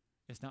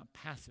 It's not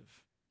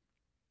passive.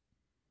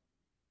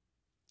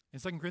 In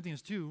 2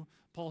 Corinthians 2,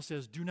 Paul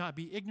says, do not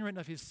be ignorant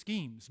of his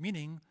schemes,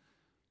 meaning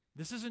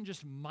this isn't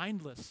just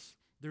mindless.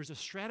 There's a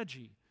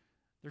strategy.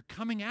 They're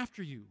coming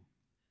after you.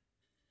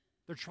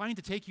 They're trying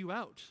to take you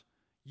out.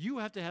 You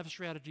have to have a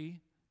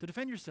strategy to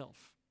defend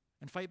yourself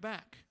and fight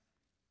back.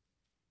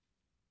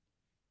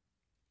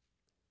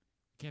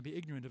 You can't be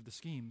ignorant of the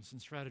schemes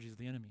and strategies of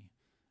the enemy.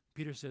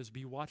 Peter says,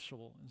 be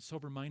watchful and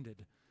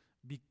sober-minded.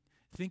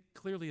 Think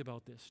clearly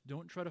about this.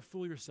 Don't try to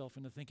fool yourself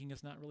into thinking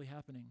it's not really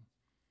happening.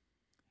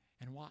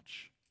 And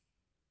watch.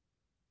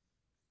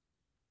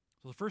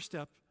 So the first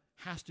step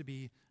has to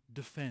be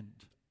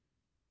defend.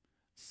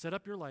 Set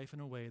up your life in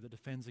a way that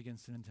defends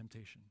against sin and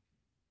temptation.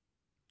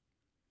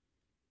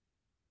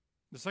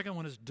 The second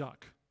one is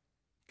duck.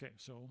 Okay,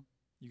 so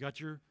you got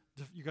your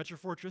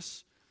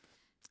fortress,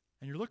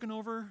 and you're looking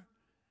over,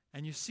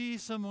 and you see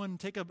someone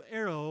take an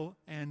arrow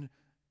and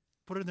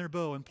put it in their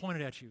bow and point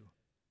it at you.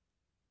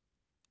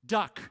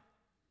 Duck.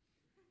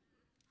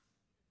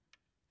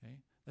 Okay.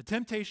 The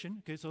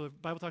temptation, okay, so the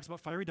Bible talks about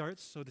fiery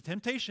darts. So the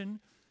temptation,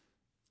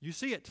 you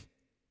see it.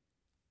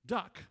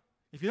 Duck.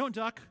 If you don't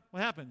duck,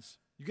 what happens?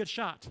 You get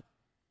shot.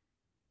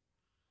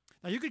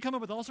 Now you could come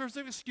up with all sorts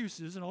of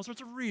excuses and all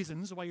sorts of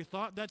reasons why you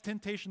thought that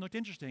temptation looked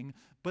interesting,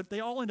 but they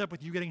all end up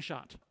with you getting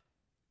shot.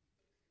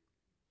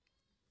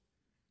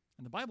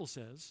 And the Bible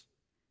says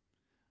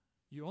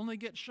you only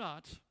get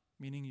shot,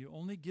 meaning you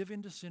only give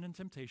in to sin and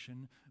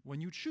temptation when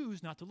you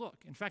choose not to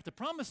look. In fact, the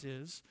promise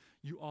is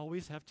you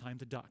always have time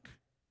to duck.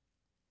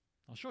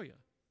 I'll show you.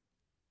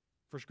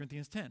 1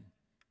 Corinthians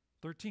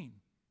 10:13.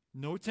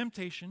 No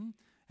temptation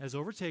has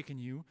overtaken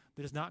you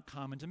that is not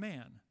common to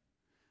man.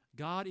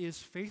 God is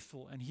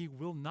faithful, and he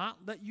will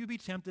not let you be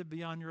tempted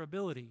beyond your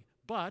ability.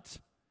 But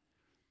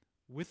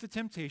with the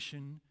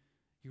temptation,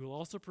 he will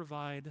also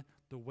provide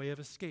the way of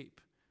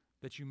escape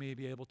that you may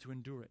be able to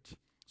endure it.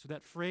 So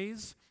that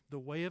phrase, the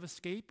way of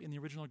escape in the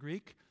original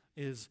Greek,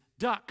 is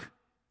duck.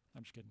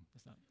 I'm just kidding.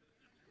 That's not.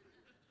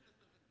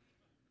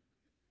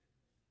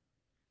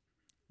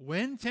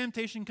 When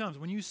temptation comes,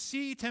 when you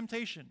see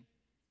temptation,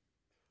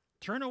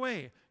 turn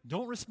away.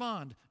 Don't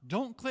respond.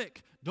 Don't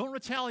click. Don't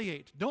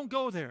retaliate. Don't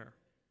go there.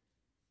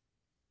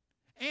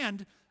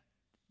 And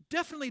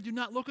definitely do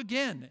not look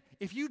again.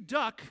 If you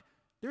duck,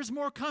 there's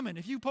more coming.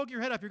 If you poke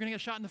your head up, you're going to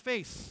get shot in the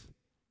face.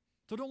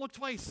 So don't look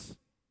twice.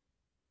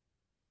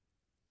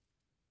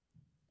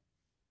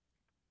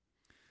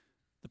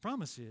 The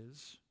promise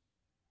is,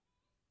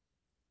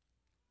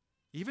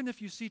 even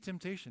if you see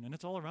temptation, and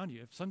it's all around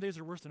you, if some days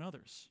are worse than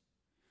others,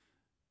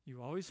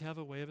 you always have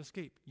a way of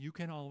escape. You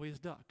can always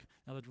duck.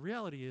 Now, the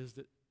reality is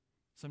that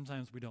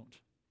sometimes we don't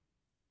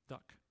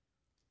duck.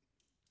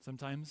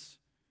 Sometimes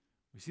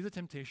we see the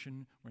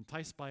temptation, we're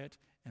enticed by it,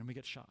 and we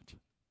get shot.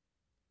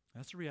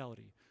 That's the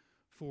reality.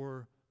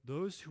 For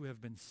those who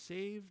have been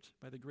saved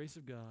by the grace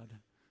of God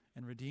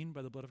and redeemed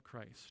by the blood of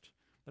Christ,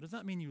 that does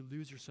not mean you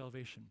lose your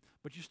salvation,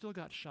 but you still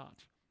got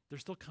shot.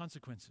 There's still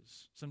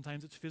consequences.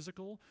 Sometimes it's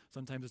physical,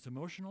 sometimes it's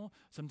emotional,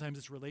 sometimes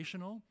it's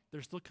relational.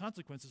 There's still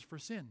consequences for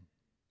sin.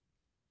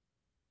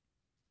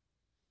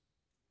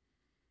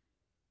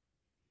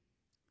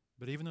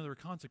 But even though there are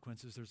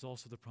consequences, there's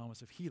also the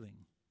promise of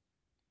healing.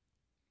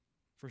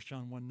 1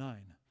 John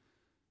 1:9.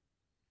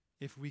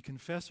 If we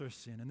confess our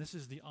sin, and this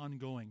is the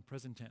ongoing,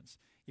 present tense,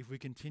 if we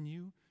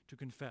continue to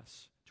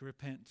confess, to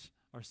repent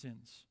our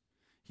sins,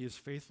 he is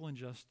faithful and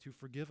just to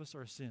forgive us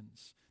our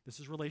sins. This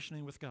is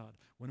relationing with God.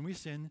 When we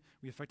sin,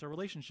 we affect our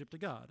relationship to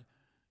God.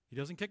 He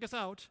doesn't kick us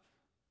out,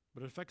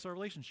 but it affects our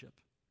relationship.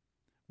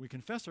 We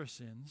confess our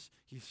sins,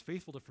 he's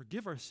faithful to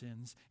forgive our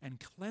sins and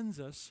cleanse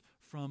us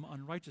from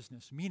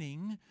unrighteousness,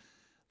 meaning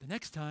the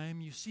next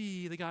time you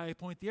see the guy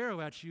point the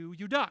arrow at you,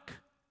 you duck.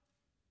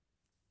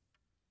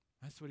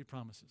 That's what he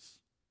promises.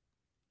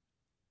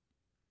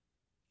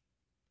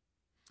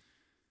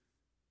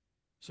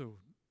 So,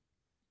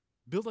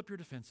 build up your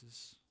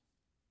defenses.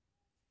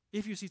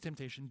 If you see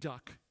temptation,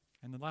 duck.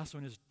 And the last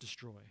one is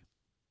destroy.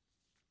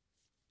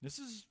 This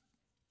is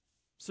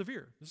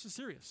severe. This is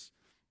serious.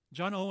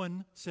 John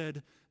Owen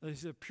said,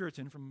 he's a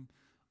Puritan from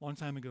a long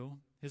time ago.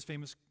 His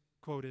famous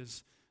quote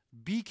is,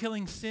 "Be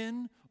killing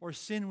sin, or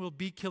sin will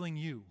be killing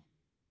you."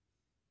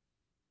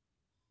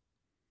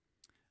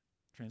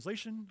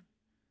 Translation,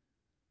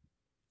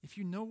 if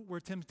you know where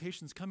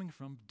temptation's coming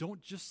from,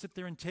 don't just sit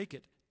there and take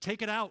it.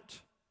 Take it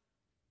out.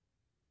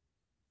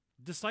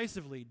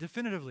 Decisively,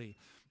 definitively.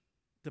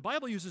 The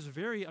Bible uses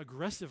very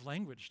aggressive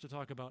language to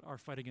talk about our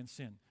fight against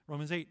sin.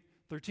 Romans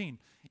 8:13.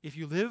 If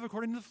you live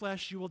according to the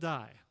flesh, you will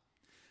die.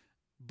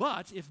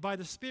 But if by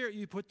the Spirit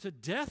you put to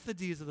death the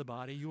deeds of the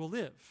body, you will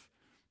live.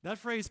 That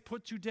phrase,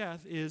 put to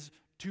death, is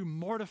to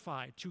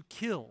mortify, to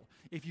kill.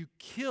 If you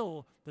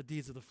kill the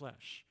deeds of the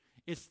flesh,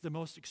 it's the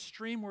most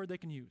extreme word they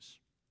can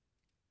use.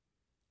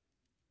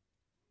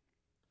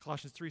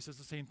 Colossians 3 says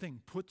the same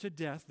thing. Put to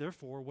death,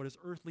 therefore, what is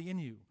earthly in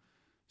you.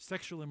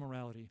 Sexual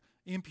immorality,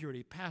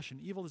 impurity, passion,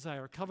 evil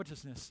desire,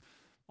 covetousness,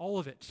 all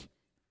of it.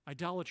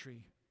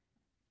 Idolatry.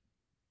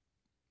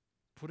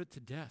 Put it to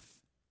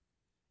death.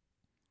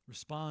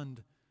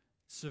 Respond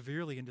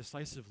severely and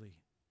decisively.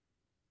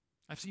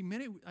 I've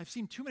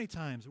seen too many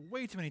times,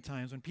 way too many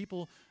times, when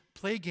people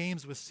play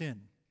games with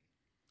sin.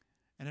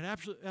 And it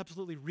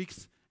absolutely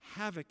wreaks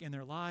havoc in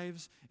their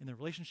lives, in their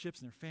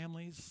relationships, in their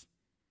families,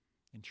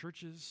 in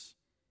churches.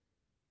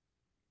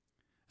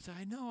 So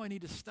I know I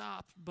need to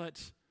stop,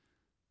 but,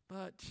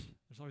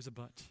 there's always a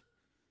but.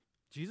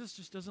 Jesus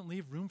just doesn't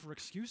leave room for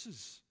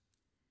excuses.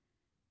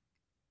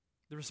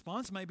 The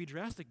response might be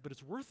drastic, but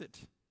it's worth it.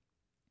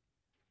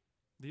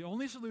 The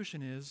only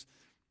solution is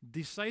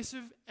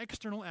decisive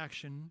external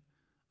action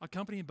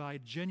accompanied by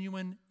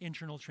genuine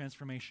internal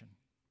transformation.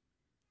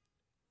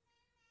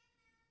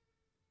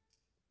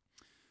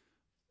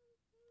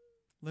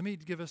 Let me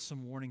give us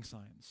some warning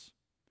signs.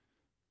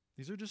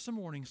 These are just some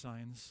warning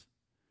signs.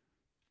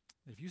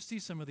 If you see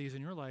some of these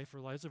in your life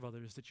or lives of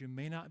others, that you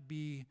may not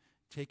be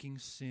taking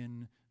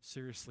sin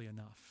seriously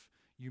enough.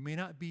 You may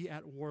not be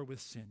at war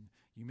with sin.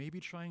 You may be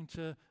trying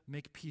to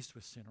make peace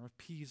with sin or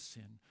appease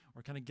sin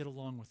or kind of get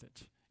along with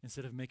it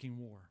instead of making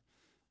war.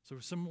 So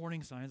some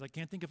warning signs. I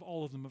can't think of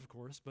all of them, of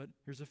course, but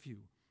here's a few.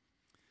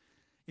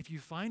 If you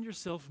find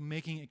yourself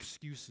making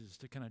excuses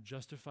to kind of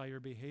justify your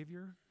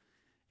behavior,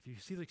 if you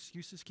see the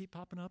excuses keep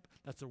popping up,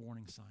 that's a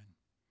warning sign.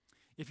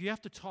 If you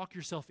have to talk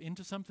yourself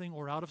into something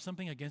or out of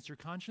something against your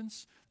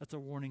conscience, that's a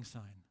warning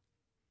sign.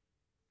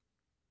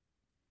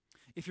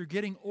 If you're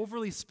getting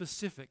overly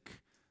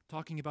specific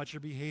talking about your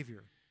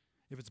behavior,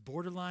 if it's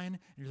borderline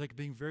and you're like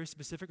being very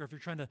specific, or if you're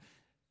trying to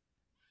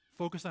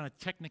focus on a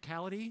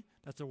technicality,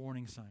 that's a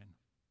warning sign.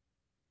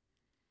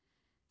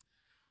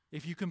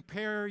 If you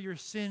compare your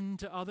sin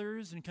to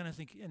others and kind of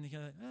think,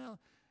 well,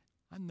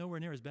 I'm nowhere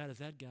near as bad as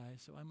that guy,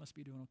 so I must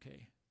be doing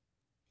okay.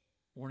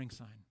 Warning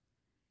sign.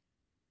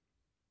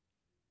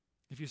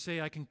 If you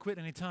say, I can quit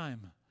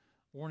anytime,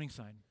 warning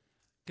sign.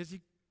 Because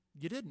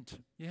you didn't.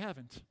 You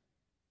haven't.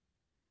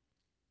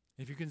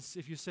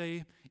 If you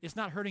say, it's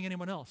not hurting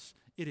anyone else,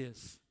 it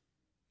is.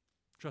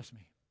 Trust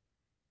me.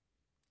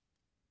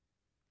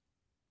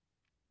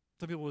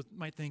 Some people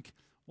might think,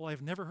 well,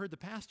 I've never heard the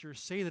pastor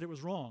say that it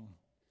was wrong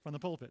from the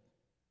pulpit.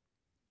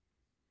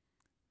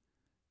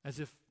 As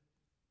if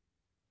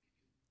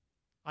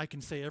I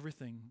can say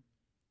everything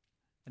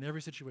in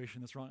every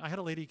situation that's wrong. I had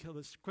a lady,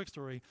 this quick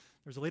story,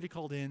 there's a lady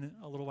called in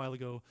a little while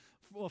ago.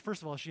 Well,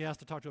 first of all, she asked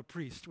to talk to a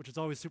priest, which is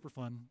always super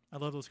fun. I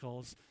love those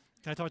calls.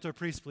 Can I talk to a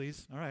priest,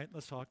 please? All right,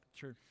 let's talk.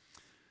 Sure.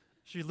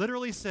 She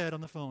literally said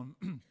on the phone,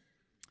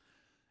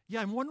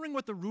 yeah, I'm wondering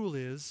what the rule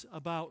is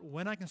about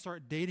when I can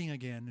start dating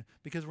again,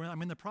 because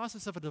I'm in the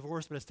process of a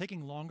divorce, but it's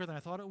taking longer than I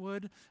thought it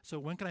would, so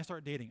when can I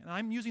start dating? And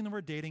I'm using the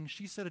word dating.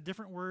 She said a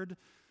different word.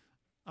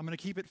 I'm going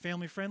to keep it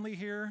family-friendly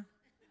here.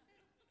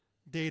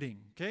 Dating,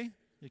 okay?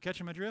 You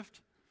catching my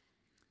drift?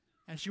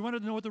 And she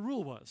wanted to know what the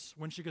rule was,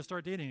 when she could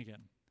start dating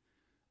again.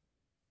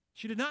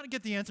 She did not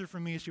get the answer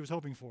from me she was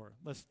hoping for.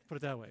 Let's put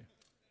it that way.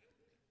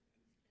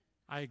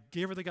 I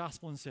gave her the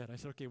gospel and said,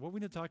 okay, what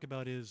we need to talk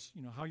about is,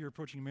 how you're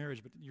approaching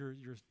marriage, but your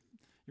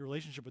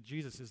relationship with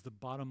Jesus is the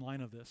bottom line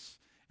of this.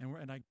 And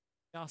I gave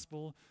the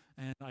gospel,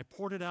 and I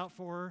poured it out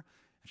for her,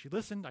 and she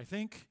listened, I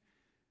think.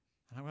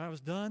 And when I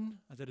was done,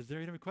 I said, is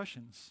there any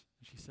questions?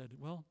 And she said,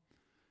 well,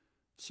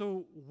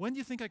 so when do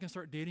you think I can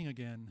start dating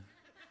again?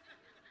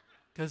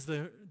 Because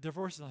the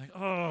divorce is like,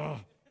 oh.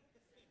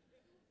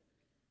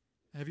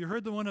 Have you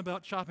heard the one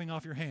about chopping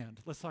off your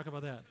hand? Let's talk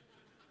about that.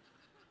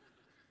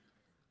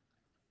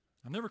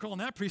 I'm never calling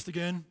that priest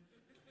again.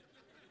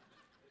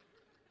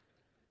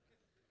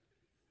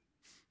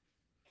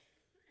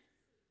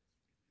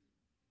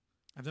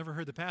 I've never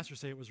heard the pastor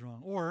say it was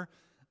wrong. Or,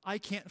 I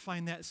can't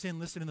find that sin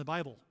listed in the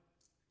Bible.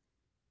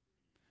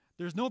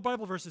 There's no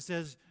Bible verse that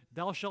says,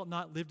 thou shalt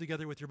not live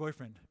together with your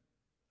boyfriend.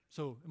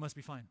 So, it must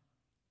be fine.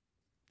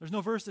 There's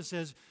no verse that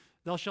says,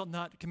 thou shalt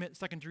not commit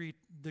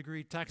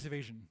second-degree tax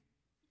evasion.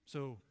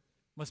 So,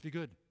 must be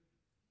good.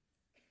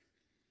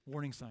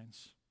 Warning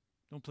signs.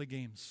 Don't play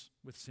games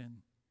with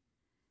sin.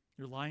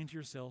 You're lying to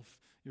yourself.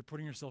 You're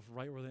putting yourself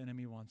right where the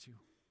enemy wants you.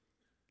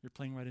 You're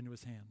playing right into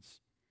his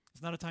hands.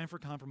 It's not a time for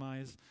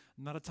compromise,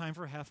 not a time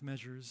for half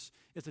measures.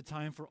 It's a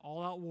time for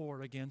all-out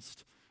war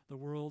against the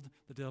world,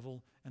 the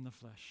devil, and the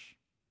flesh.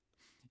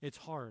 It's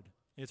hard.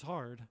 It's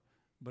hard,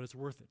 but it's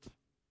worth it.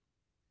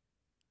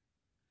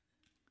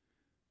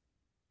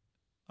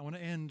 I want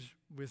to end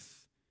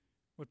with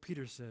what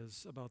Peter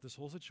says about this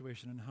whole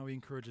situation and how he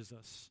encourages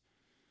us.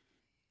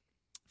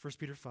 1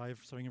 Peter 5,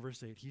 starting in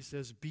verse 8, he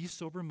says, be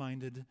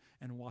sober-minded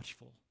and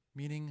watchful,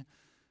 meaning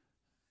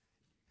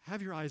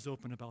have your eyes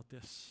open about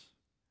this.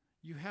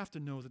 You have to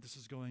know that this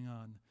is going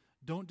on.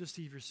 Don't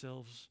deceive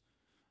yourselves.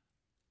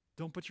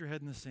 Don't put your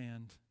head in the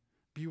sand.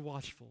 Be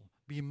watchful.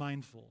 Be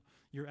mindful.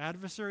 Your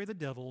adversary, the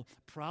devil,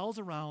 prowls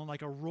around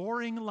like a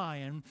roaring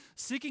lion,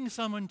 seeking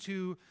someone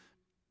to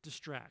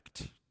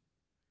distract,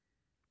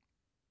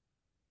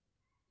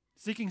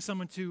 seeking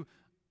someone to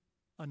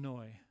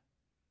annoy.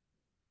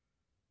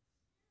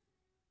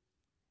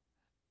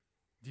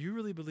 Do you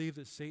really believe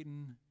that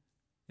Satan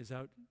is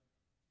out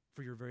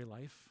for your very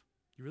life?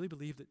 Do you really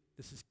believe that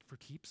this is for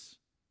keeps?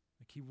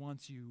 Like he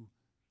wants you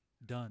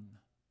done.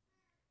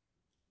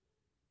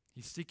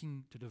 He's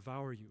seeking to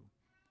devour you.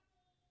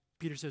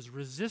 Peter says,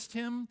 resist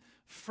him,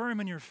 firm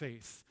in your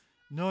faith.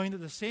 knowing that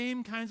the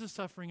same kinds of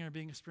suffering are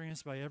being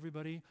experienced by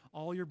everybody,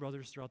 all your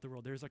brothers throughout the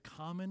world. There's a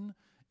common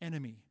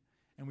enemy,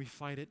 and we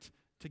fight it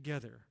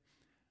together.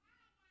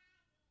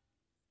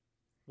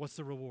 What's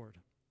the reward?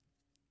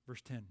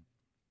 Verse 10.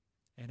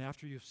 And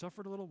after you've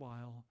suffered a little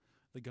while,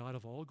 the God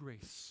of all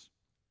grace,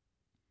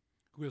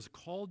 who has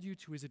called you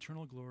to his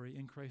eternal glory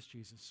in Christ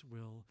Jesus,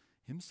 will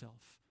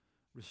himself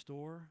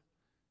restore,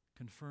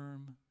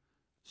 confirm,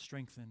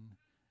 strengthen,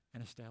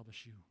 and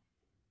establish you.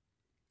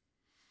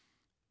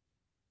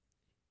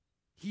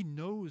 He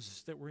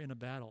knows that we're in a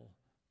battle,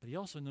 but he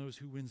also knows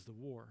who wins the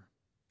war.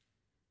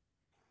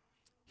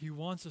 He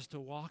wants us to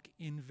walk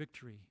in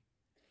victory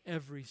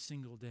every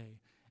single day.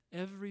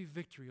 Every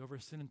victory over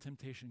sin and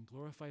temptation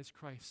glorifies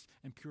Christ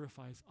and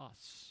purifies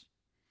us.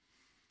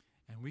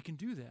 And we can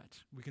do that.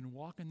 We can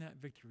walk in that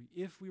victory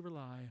if we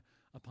rely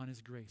upon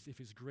his grace. If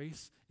his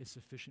grace is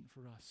sufficient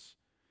for us,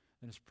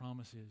 then his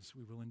promise is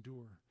we will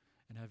endure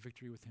and have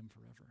victory with him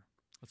forever.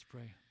 Let's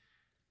pray.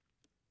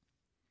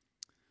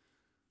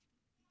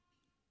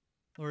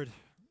 Lord,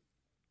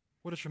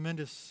 what a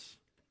tremendous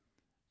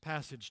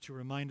passage to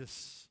remind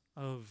us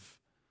of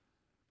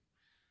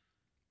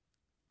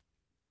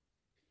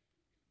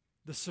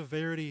the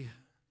severity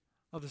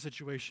of the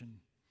situation,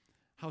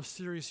 how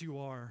serious you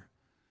are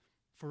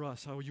for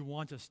us, how you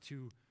want us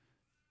to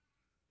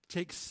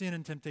take sin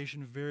and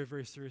temptation very,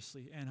 very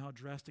seriously, and how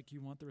drastic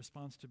you want the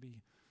response to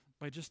be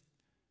by just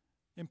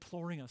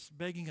imploring us,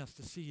 begging us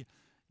to see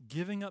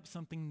giving up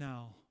something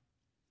now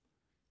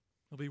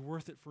will be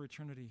worth it for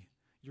eternity.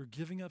 You're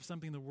giving up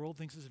something the world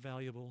thinks is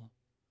valuable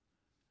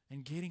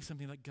and gaining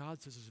something that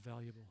God says is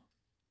valuable.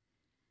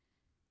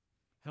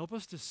 Help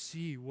us to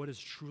see what is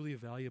truly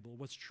valuable,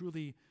 what is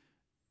truly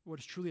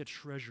a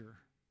treasure,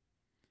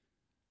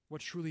 what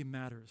truly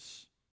matters.